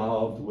been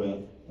involved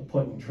with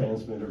putting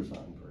transmitters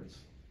on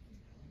birds.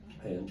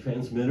 And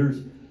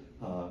transmitters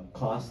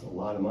cost a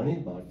lot of money,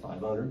 about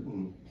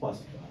 $500+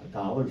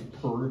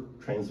 per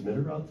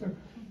transmitter out there.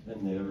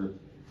 And they're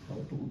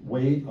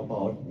weigh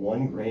about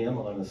 1 gram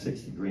on a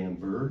 60-gram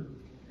bird.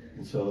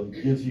 And so it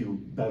gives you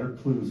better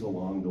clues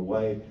along the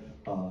way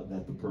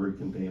that the bird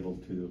can be able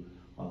to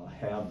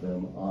have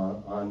them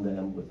on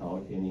them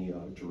without any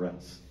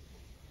duress.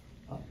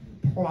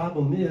 The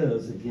problem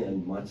is,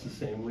 again, much the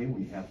same way,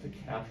 we have to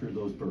capture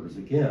those birds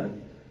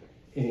again,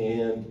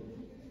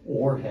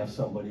 or have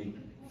somebody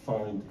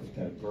find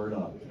that bird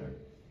out there.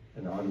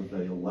 And out of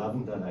the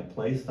 11 that I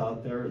placed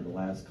out there in the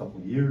last couple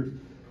of years,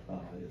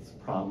 it's a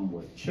problem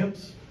with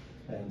chips,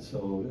 and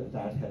so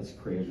that has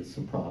created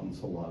some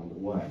problems along the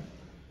way.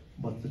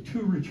 But the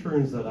 2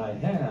 returns that I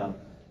have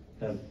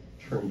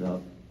turned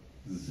up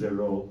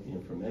 0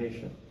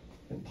 information.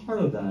 And part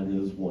of that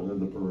is one of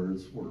the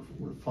birds were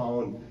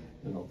found,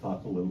 and I'll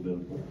talk a little bit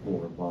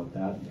more about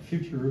that in the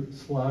future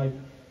slide.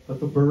 But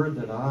the bird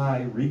that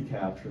I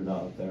recaptured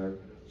out there,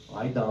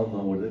 I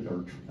downloaded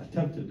or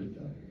attempted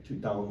to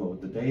download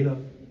the data,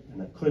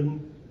 and I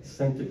couldn't.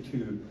 Sent it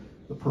to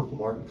the Purple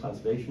Martin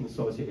Conservation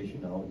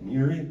Association out in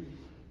Erie.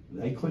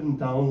 They couldn't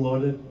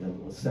download it, and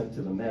it was sent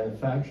to the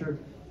manufacturer.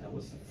 And That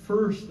was the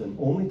first and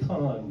only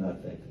time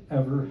that they've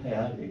ever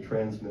had a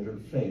transmitter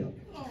fail.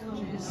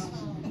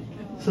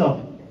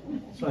 So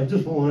I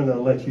just wanted to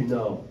let you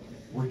know,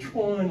 we're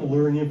trying to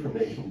learn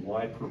information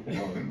why purple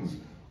martins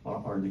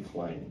are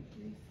declining.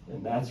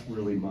 And that's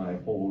really my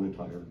whole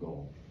entire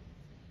goal.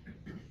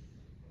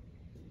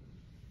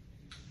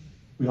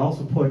 We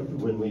also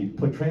when we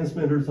put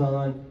transmitters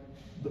on,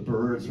 the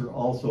birds are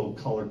also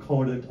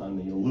color-coded. On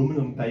the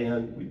aluminum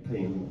band, we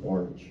paint them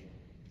orange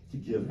to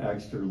give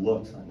extra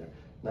looks on there.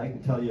 And I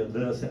can tell you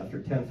this,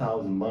 after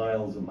 10,000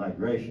 miles of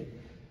migration,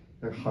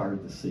 they're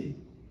hard to see.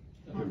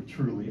 They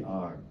truly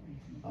are.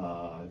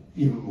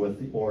 Even with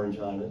the orange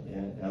on it,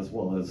 as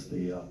well as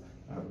the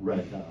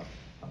red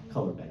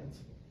color bands.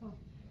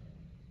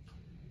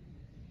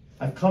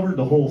 I've covered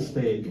the whole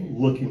state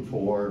looking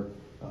for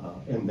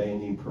and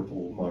banding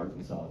purple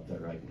martins out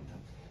there.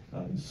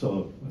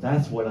 So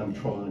that's what I'm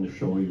trying to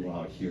show you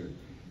out here.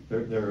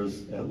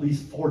 There's at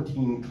least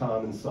 14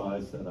 common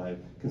sites that I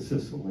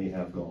consistently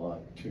have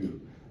gone to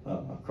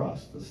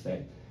across the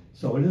state.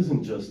 So it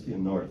isn't just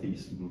in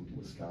northeastern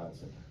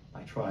Wisconsin.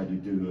 I try to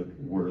do it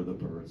where the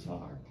birds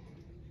are.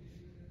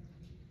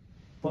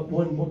 But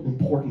one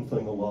important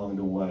thing along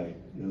the way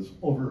is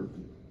over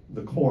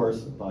the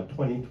course of about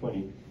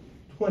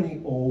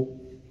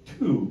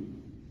 2002,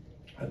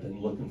 I've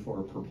been looking for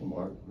a purple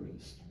martin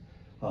roost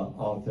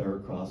out there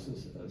across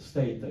the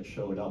state that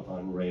showed up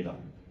on radar.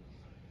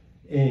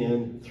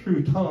 And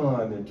through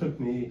time, it took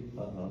me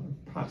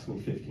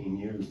approximately 15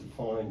 years to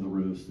find the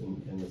roost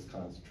in this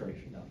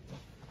concentration out there.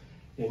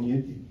 And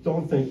you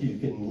don't think you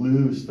can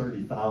lose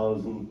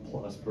 30,000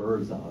 plus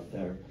birds out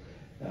there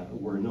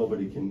where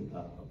nobody can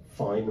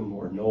find them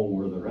or know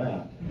where they're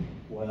at.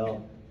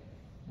 Well,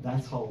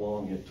 that's how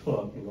long it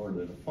took in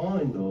order to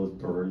find those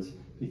birds,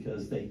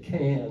 because they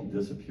can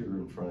disappear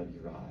in front of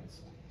your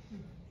eyes.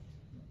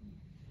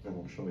 And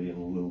I'll show you in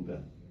a little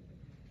bit.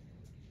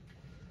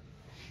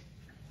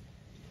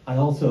 I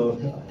also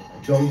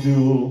don't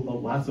do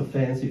lots of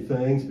fancy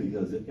things,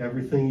 because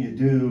everything you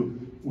do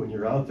when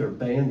you're out there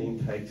banding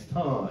takes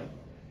time.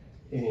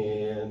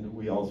 And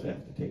we also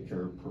have to take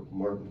care of purple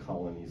martin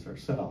colonies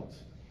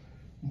ourselves.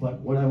 But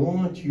what I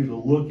want you to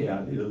look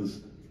at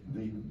is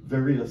the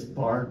various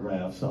bar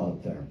graphs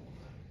out there.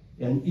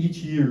 And each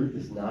year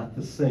is not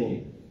the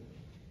same.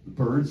 The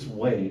bird's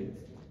weight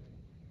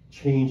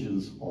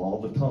changes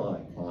all the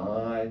time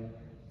by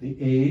the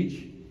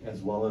age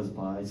as well as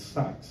by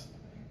sex.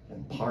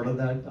 And part of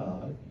that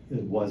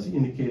it was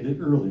indicated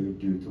earlier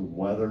due to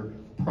weather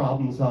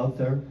problems out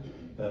there,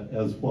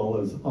 as well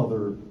as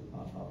other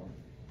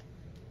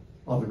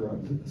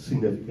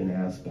significant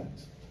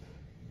aspects,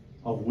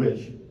 of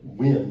which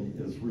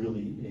wind is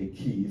really a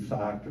key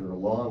factor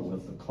along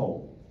with the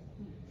cold.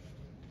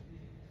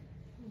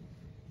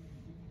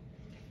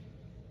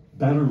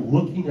 Better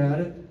looking at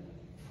it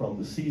from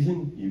the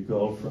season, you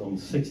go from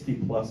 60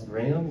 plus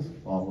grams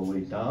all the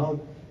way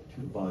down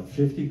to about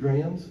 50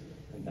 grams,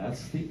 and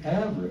that's the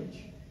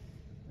average.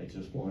 I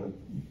just want to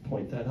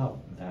point that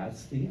out.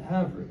 That's the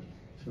average.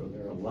 So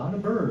there are a lot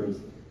of birds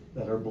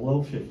that are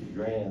below 50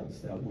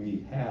 grams that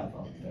we have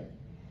out there.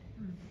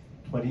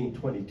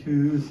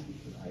 2022s,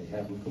 I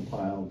haven't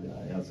compiled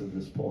as of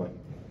this point.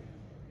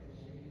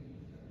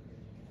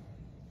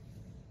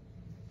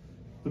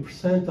 The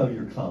percent of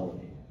your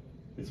colony.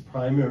 It's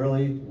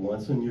primarily,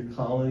 once in your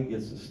colony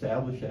gets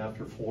established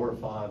after 4 or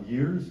 5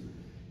 years,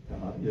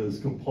 is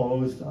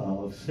composed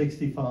of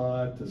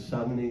 65 to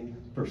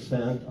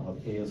 70%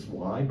 of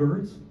ASY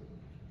birds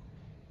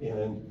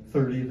and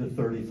 30 to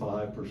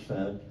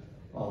 35%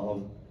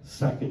 of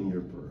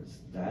second-year birds.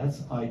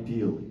 That's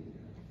ideally.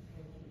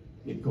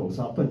 It goes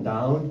up and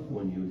down.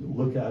 When you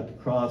look at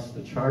across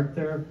the chart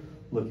there,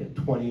 look at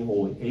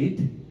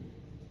 2008.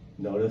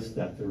 Notice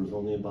that there's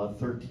only about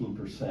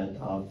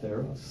 13% out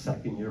there of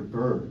second-year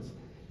birds.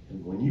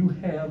 And when you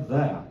have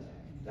that,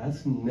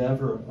 that's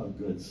never a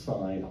good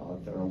sign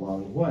out there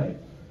along the way,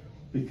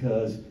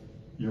 because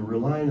you're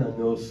relying on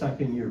those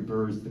second-year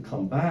birds to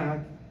come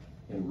back,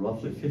 and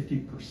roughly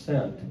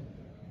 50%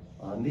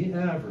 on the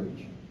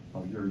average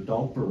of your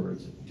adult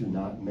birds do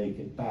not make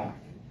it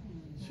back.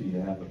 So you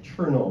have a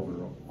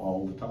turnover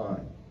all the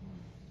time.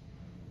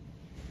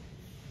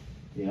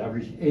 The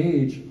average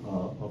age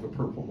of a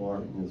purple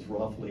martin is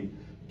roughly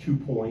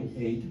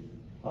 2.8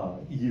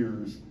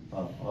 years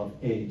of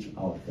age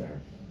out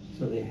there.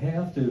 So they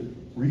have to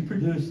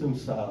reproduce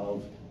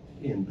themselves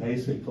in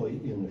basically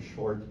in a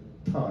short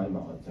time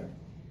out there.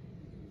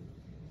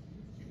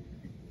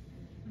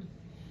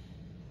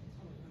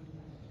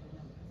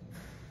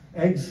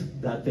 Eggs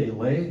that they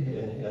lay,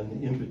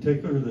 and in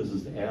particular, this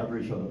is the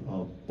average of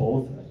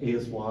both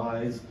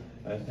ASYs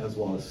as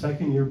well as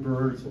second-year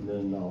birds, and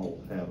then I'll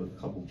have a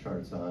couple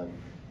charts on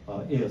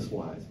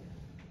ASYs.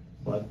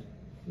 But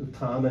the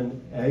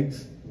common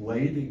eggs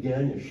laid,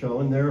 again, is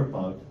shown there.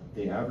 About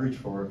the average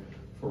for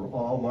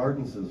all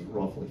martins is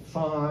roughly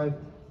 5,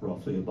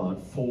 roughly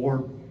about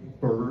 4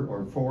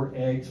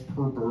 eggs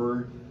per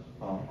bird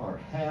are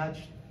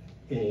hatched,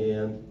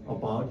 and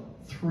about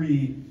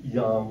 3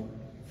 young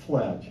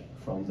fledge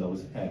from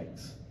those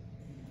eggs.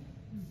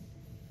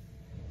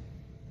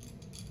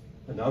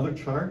 another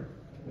chart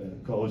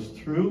that goes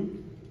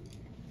through,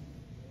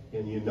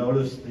 and you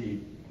notice the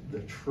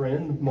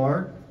trend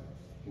mark,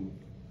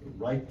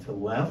 right to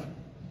left,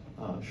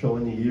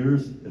 showing the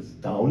years is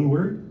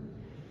downward.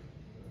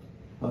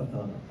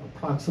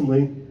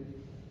 Approximately,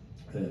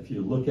 if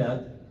you look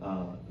at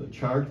the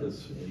chart,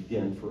 this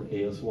again for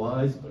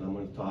ASYs, but I'm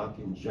going to talk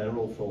in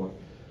general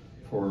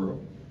for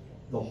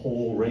the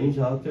whole range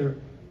out there.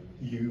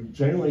 You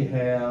generally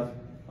have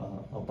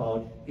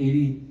about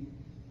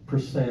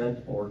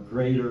 80% or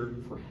greater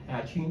for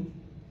hatching,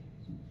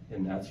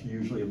 and that's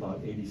usually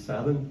about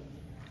 87.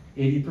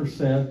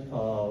 80%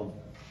 of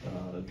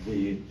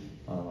the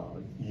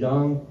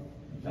young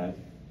that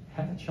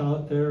hatch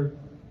out there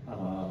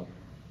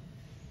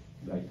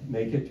that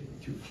make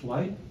it to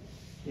flight,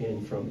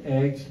 and from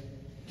eggs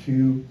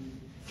to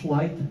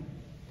flight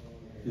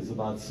is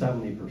about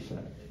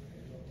 70%.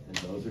 And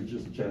those are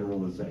just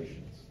generalizations.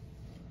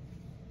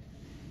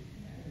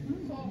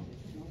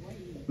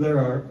 There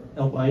are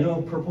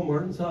albino purple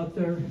martins out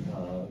there.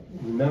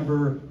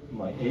 Remember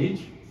my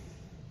age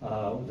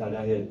that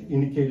I had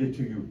indicated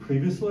to you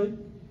previously.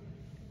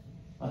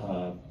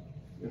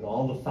 In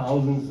all the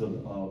thousands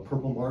of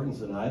purple martins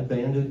that I've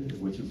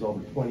banded, which is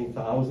over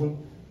 20,000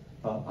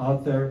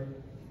 out there,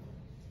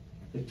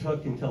 it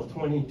took until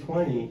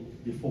 2020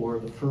 before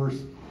the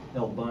first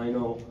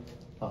albino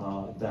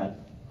that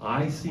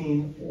I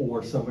seen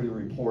or somebody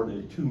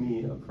reported to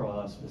me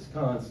across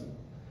Wisconsin.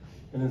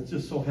 And it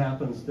just so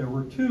happens there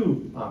were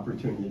two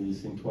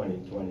opportunities in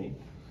 2020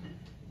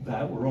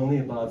 that were only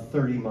about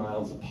 30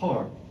 miles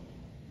apart.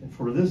 And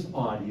for this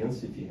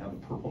audience, if you have a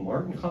purple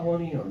martin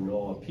colony or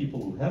know of people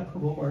who have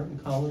purple martin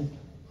colonies,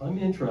 I'm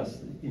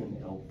interested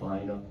in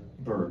albino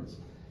birds.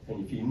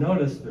 And if you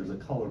notice, there's a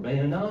color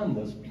band on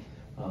this,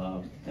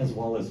 as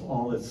well as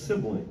all its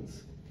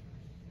siblings.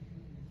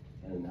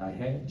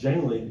 And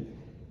generally,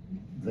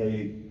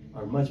 they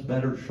are much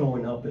better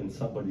showing up in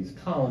somebody's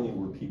colony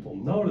where people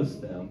notice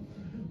them,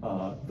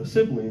 the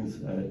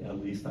siblings, at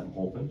least I'm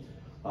hoping,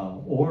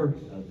 or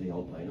the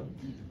albino,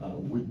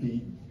 would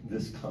be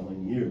this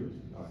coming year,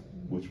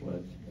 which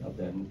would have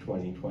been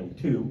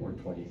 2022 or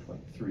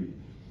 2023.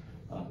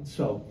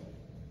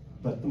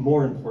 But the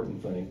more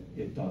important thing,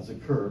 it does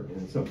occur,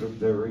 and it's a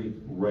very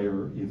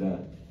rare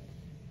event.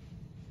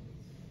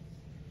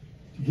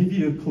 To give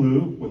you a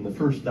clue, when the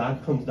first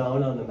dot comes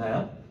down on the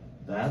map,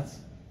 that's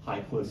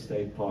High Cliff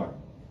State Park.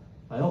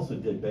 I also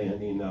did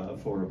banding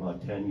for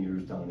about 10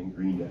 years down in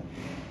Greendale,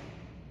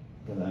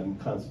 but I'm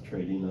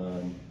concentrating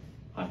on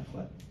High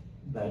Cliff.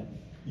 That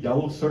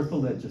yellow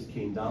circle that just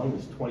came down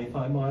is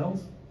 25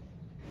 miles.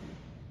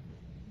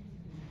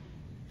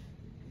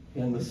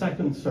 And the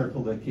second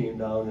circle that came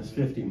down is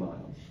 50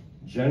 miles.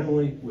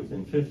 Generally,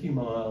 within 50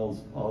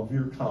 miles of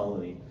your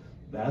colony,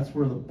 that's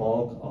where the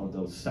bulk of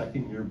those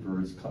second-year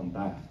birds come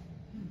back.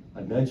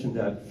 I mentioned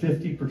that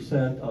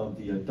 50% of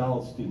the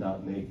adults do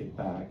not make it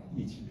back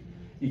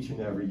each and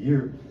every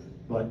year,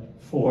 but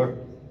for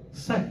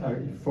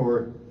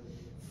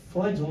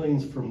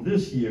fledglings from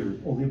this year,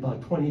 only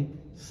about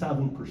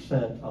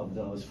 27% of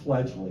those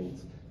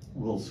fledglings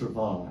will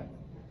survive.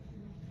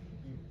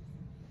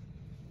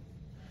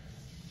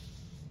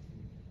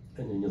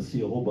 And then you'll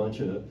see a whole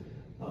bunch of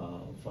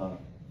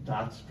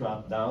dots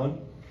drop down.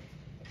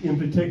 In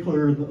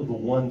particular, the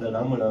one that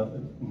I'm going to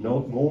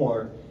note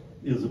more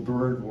is a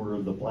bird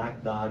where the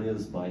black dot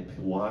is by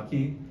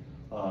Pewaukee,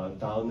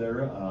 down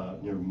there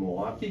near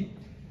Milwaukee.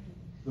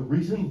 The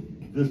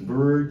reason this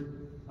bird,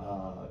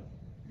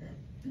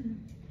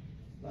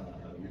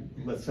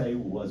 let's say,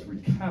 was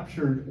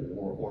recaptured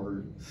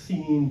or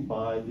seen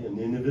by an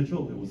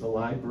individual, it was a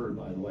live bird,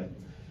 by the way.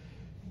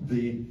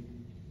 The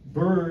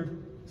bird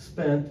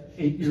spent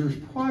 8 years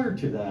prior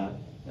to that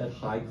at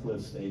High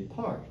Cliff State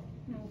Park,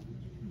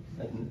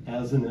 and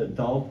as an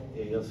adult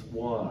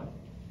ASY.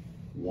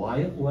 Why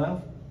it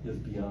left is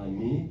beyond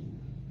me,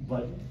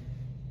 but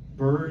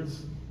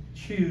birds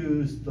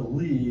choose to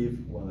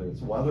leave, whether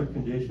it's weather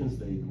conditions,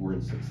 they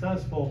weren't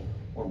successful,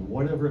 or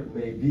whatever it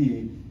may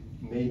be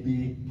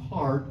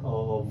part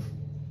of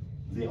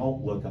the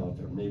outlook out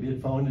there. Maybe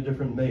it found a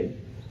different mate.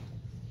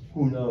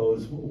 Who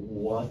knows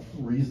what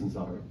reasons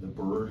are. The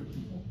bird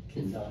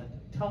cannot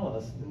tell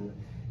us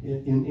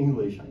in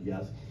English, I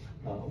guess,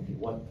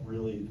 what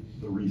really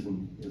the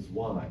reason is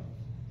why.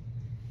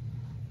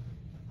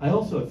 I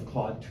also have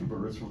caught two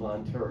birds from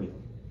Ontario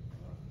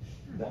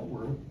that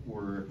were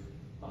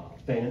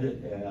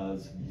banded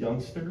as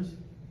youngsters,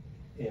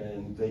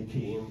 and they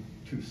came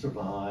to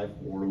survive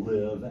or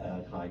live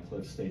at High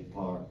Cliff State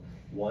Park.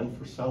 One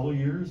for several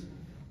years,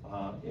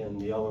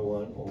 and the other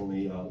one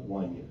only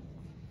 1 year.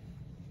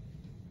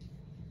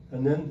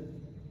 And then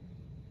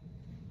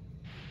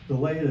the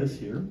latest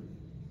here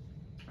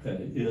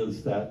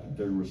is that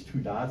there was two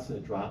dots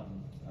that dropped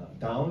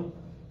down.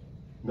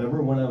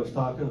 Remember when I was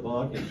talking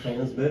about a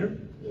transmitter?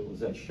 It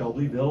was at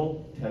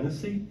Shelbyville,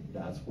 Tennessee.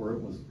 That's where it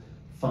was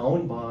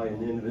found by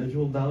an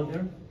individual down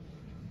there.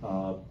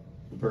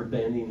 The bird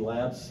banding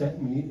lab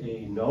sent me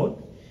a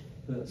note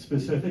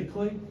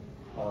specifically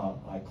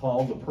I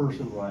called the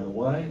person right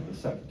away. The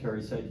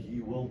secretary said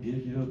he will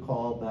give you a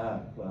call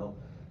back. Well,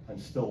 I'm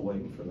still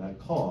waiting for that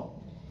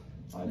call.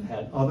 I've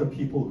had other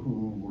people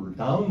who were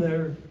down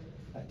there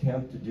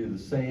attempt to do the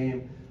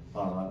same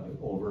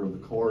over the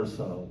course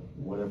of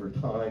whatever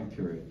time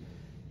period.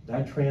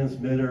 That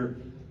transmitter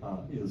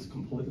is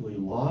completely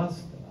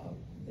lost,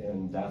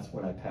 and that's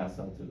what I passed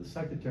on to the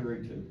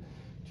secretary,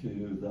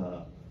 to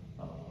the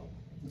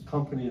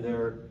company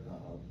there,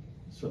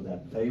 so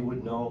that they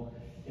would know.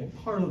 And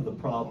part of the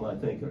problem, I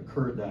think,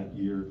 occurred that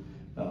year.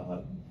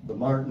 The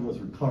Martin was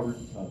recovered,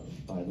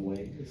 by the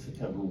way,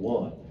 September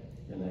 1,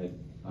 and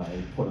I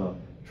put a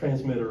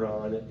transmitter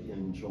on it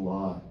in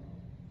July.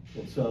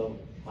 And so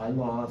I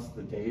lost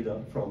the data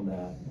from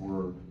that,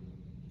 where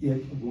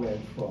it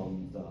went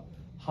from the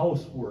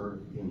house we're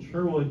in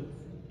Sherwood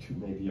to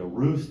maybe a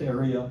roost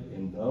area,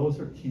 and those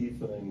are key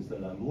things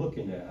that I'm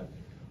looking at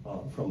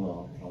from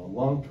a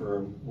long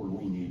term where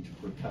we need to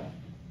protect.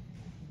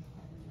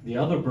 The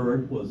other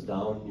bird was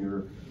down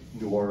near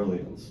New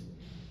Orleans,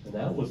 and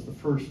that was the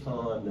first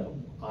time that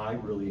I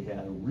really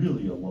had a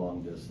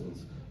long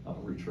distance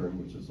return,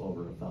 which is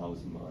over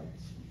 1,000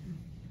 miles.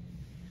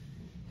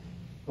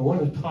 I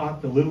want to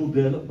talk a little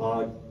bit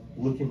about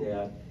looking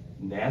at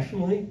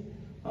nationally,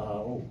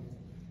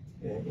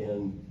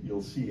 and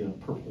you'll see a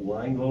purple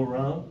line go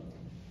around.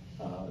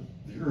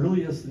 The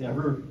earliest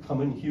ever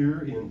coming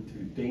here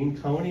into Dane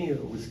County,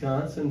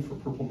 Wisconsin, for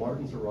purple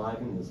martins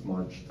arriving is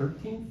March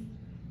 13th.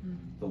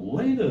 The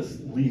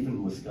latest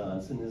leaving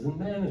Wisconsin is in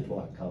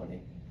Manitowoc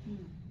County,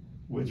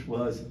 which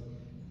was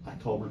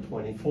October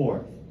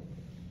 24th.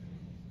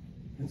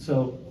 And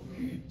so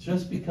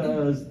just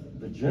because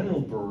the general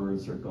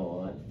birds are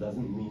gone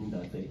doesn't mean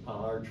that they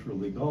are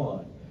truly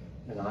gone.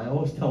 And I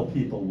always tell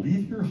people,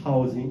 leave your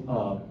housing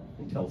up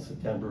until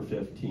September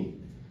 15th.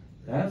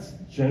 That's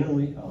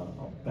generally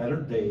a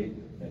better date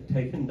than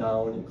taking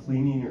down and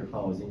cleaning your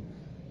housing,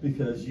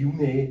 because you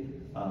may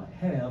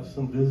have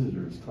some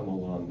visitors come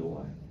along the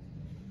way.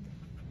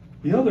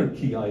 The other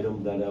key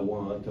item that I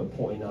want to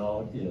point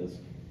out is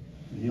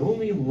the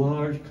only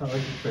large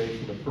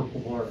concentration of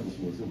purple martins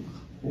was in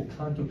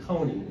Oconto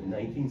County in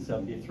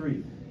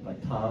 1973 by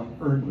Tom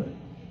Erdman,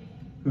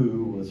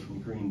 who was from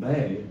Green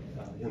Bay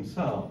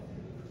himself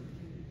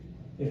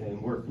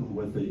and working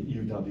with the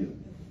UW.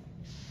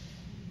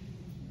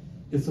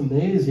 It's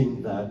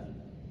amazing that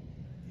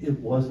it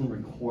wasn't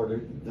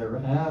recorded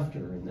thereafter,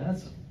 and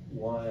that's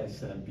why I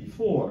said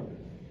before,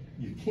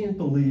 you can't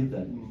believe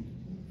that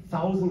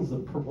thousands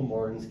of purple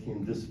martins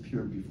can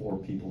disappear before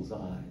people's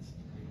eyes,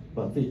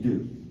 but they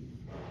do.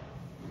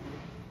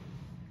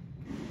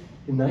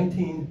 In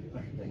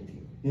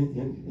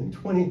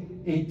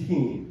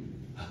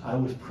 2018, I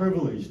was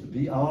privileged to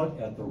be out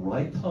at the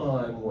right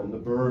time when the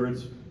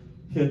birds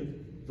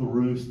hit the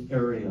roost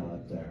area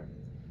out there.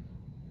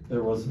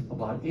 There was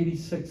about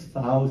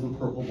 86,000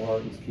 purple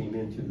martins came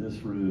into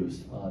this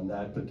roost on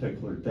that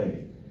particular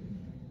day.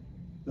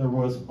 There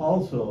was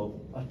also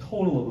a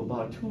total of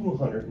about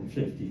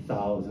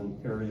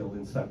 250,000 aerial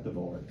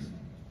insectivores.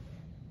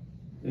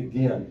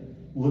 Again,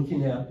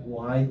 looking at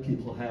why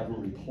people haven't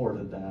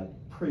reported that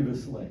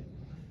previously,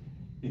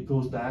 it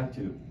goes back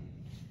to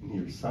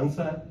near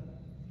sunset,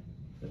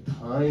 the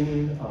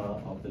timing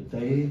of the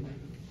day,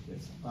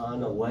 it's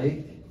on a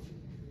lake,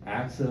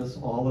 access,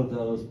 all of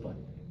those, but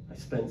I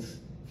spent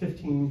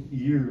 15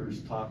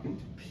 years talking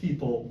to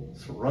people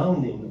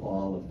surrounding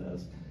all of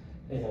this,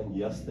 and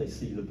yes, they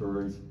see the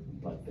birds,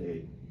 but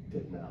they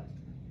did not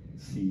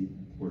see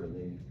where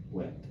they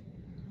went.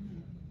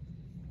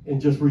 And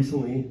just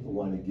recently, I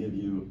want to give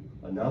you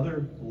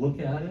another look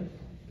at it,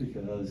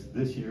 because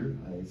this year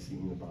I've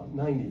seen about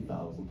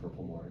 90,000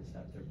 purple martins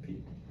at their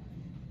peak.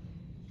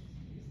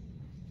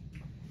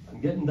 I'm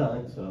getting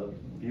done, so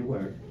be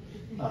aware.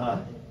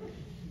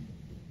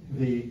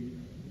 The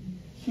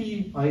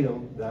key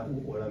item that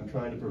what I'm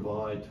trying to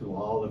provide to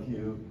all of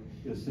you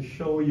is to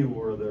show you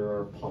where there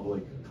are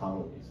public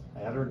colonies.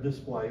 At our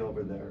display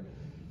over there,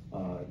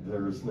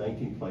 there's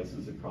 19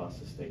 places across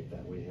the state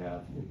that we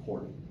have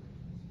important.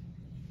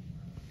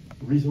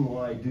 The reason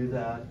why I do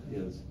that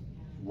is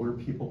where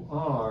people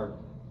are,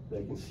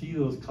 they can see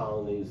those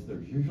colonies.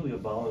 There's usually a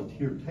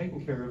volunteer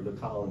taking care of the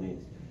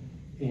colonies.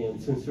 And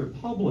since they're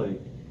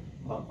public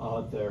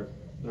out there,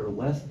 they're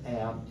less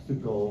apt to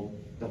go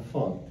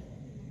defunct.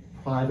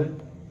 Private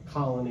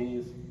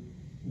colonies,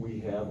 we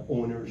have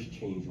owners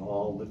change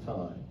all the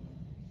time.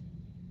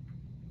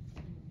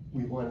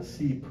 We want to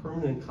see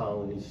permanent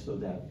colonies so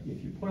that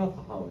if you put up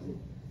a housing,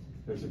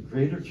 there's a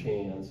greater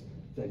chance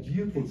that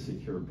you can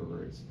secure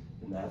birds,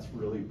 and that's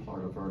really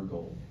part of our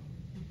goal.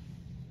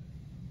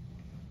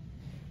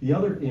 The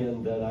other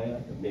end that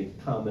I make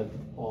comment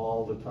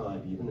all the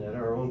time, even at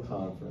our own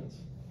conference,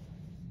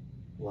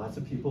 lots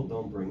of people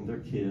don't bring their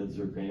kids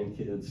or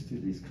grandkids to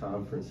these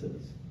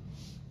conferences.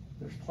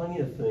 There's plenty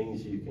of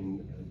things you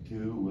can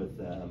do with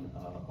them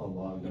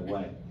along the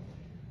way.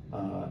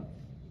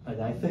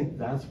 And I think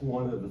that's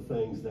one of the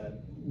things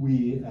that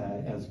we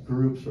as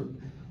groups are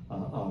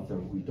out there,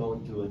 we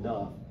don't do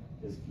enough,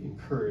 is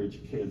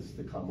encourage kids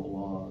to come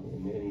along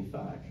in any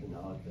faction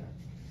out there.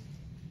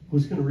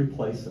 Who's going to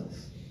replace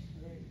us?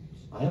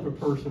 I have a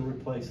person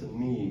replacing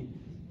me,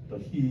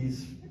 but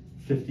he's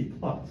 50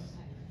 plus.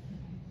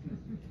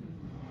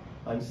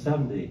 I'm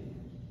 70.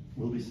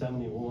 We'll be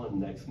 71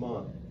 next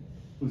month.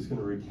 Who's going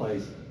to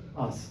replace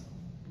us?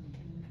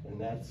 And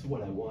that's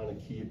what I want to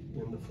keep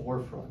in the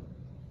forefront.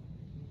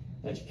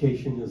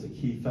 Education is a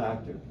key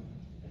factor.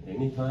 And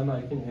anytime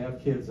I can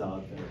have kids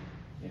out there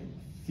and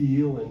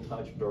feel and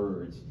touch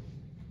birds,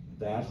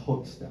 that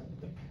hooks them.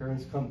 The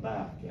parents come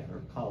back at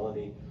our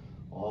colony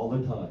all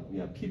the time. We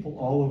have people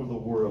all over the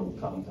world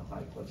come to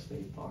High Cliff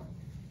State Park,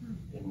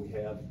 and we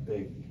have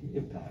big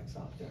impacts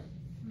out there.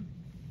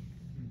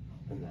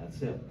 And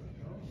that's it.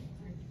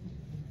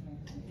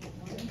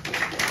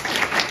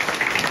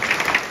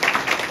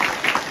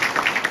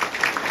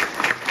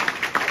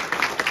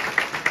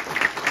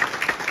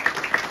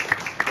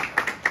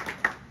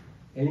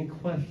 Any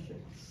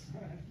questions?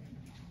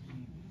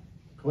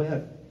 Go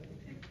ahead.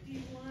 Do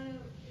you want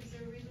to, is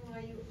there a reason why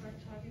you aren't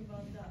talking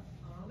about the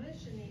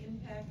Amish and the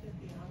impact that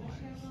the Amish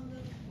have on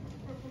the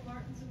purple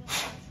martins in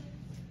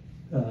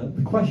Wisconsin?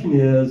 The question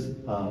is,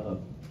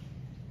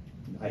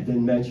 I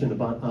didn't mention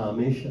about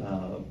Amish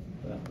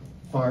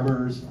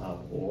farmers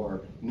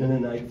or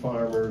Mennonite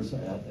farmers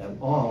at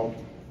all,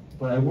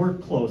 but I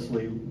work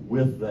closely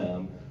with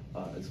them,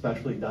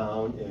 especially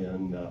down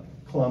in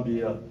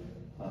Columbia,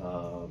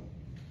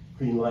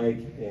 Green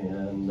Lake,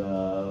 and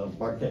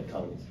Marquette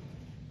counties.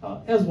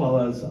 As well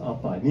as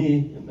up by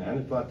me in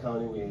Manitowoc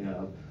County, we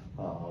have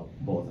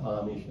both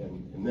Amish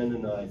and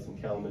Mennonites. In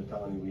Calumet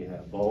County, we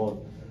have both.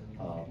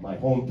 My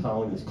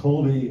hometown is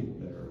Colby.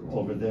 They're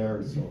over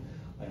there, so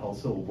I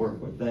also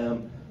work with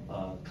them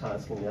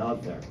constantly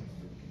out there.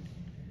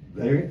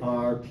 They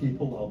are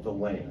people of the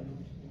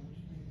land,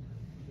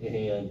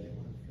 and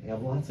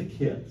have lots of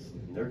kids.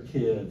 And their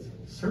kids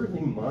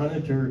certainly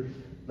monitor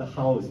the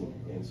housing,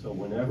 and so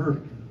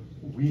whenever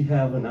we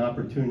have an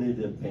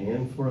opportunity to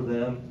band for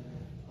them,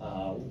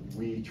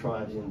 we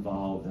try to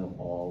involve them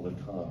all the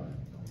time.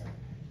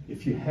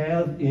 If you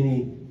have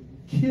any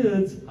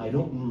kids, I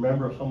don't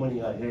remember how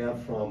many I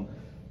have from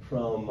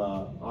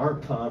our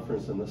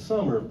conference in the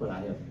summer, but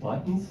I have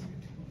buttons.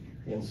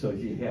 And so if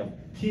you have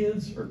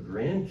kids or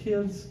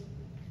grandkids,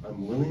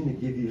 I'm willing to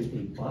give you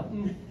a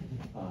button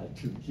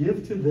to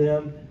give to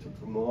them to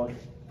promote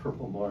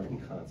purple martin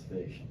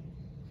conservation.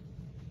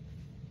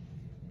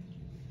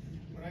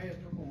 When I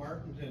had purple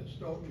martins in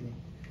Stoughton,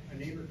 a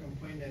neighbor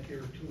complained that they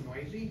were too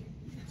noisy.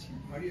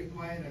 How do you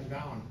quiet them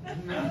down?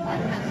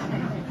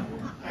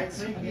 I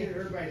think he had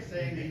heard by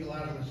saying they eat a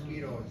lot of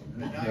mosquitoes,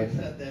 but now you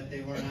said that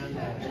they weren't on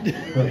that.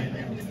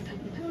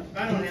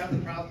 I don't have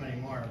the problem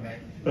anymore, but.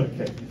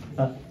 Okay.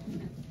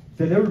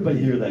 Did everybody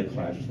hear that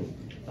question?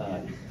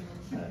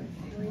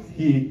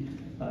 He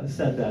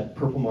said that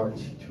purple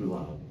martins are too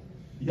loud.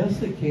 Yes,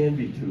 they can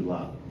be too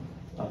loud.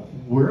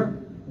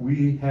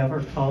 We have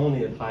our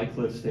colony at High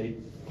Cliff State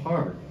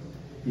Park.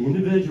 The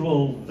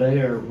individual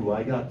there who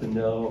I got to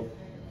know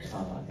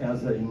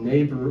as a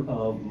neighbor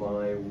of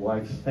my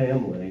wife's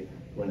family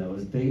when I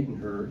was dating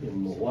her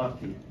in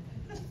Milwaukee.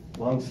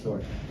 Long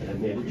story, and I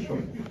made it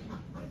short.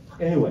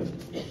 Anyway,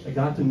 I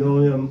got to know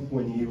him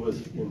when he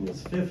was in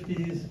his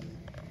 50s,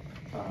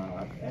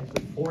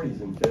 actually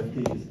 40s and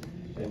 50s,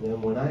 and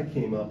then when I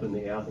came up in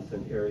the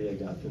Appleton area, I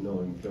got to know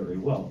him very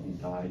well. He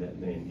died at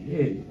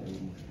 98,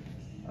 and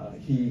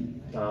he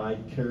died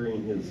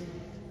carrying his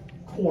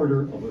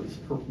quarter of his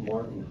purple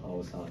martin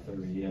house out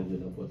there. He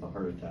ended up with a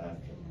heart attack,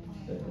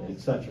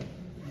 etc.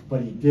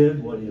 But he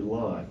did what he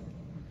loved.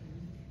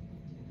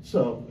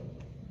 So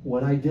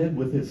what I did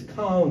with his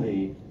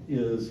colony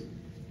is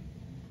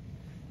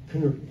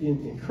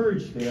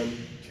encouraged him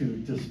to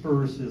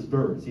disperse his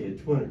birds. He had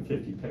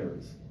 250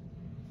 pairs.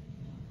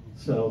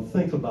 So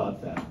think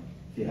about that.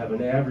 If you have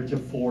an average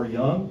of 4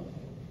 young,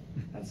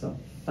 that's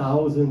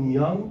 1,000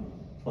 young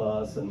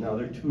plus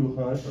another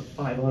 200 or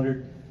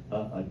 500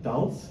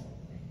 adults,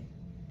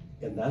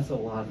 and that's a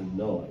lot of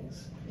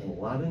noise. And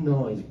a lot of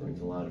noise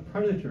brings a lot of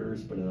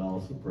predators, but it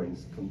also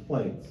brings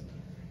complaints.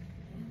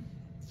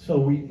 So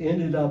we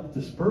ended up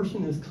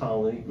dispersing his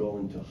colony,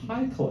 going to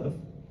High Cliff,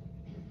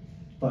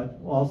 but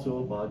also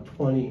about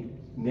 20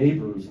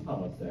 neighbors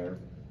out there,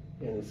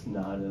 and it's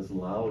not as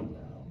loud now.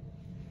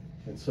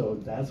 And so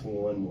that's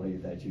one way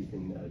that you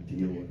can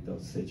deal with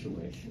those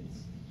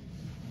situations.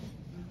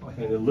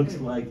 And it looks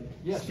like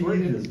Yes,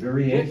 Steve is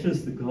very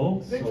anxious to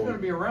go. Dick's so- gonna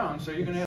be around, so you can ask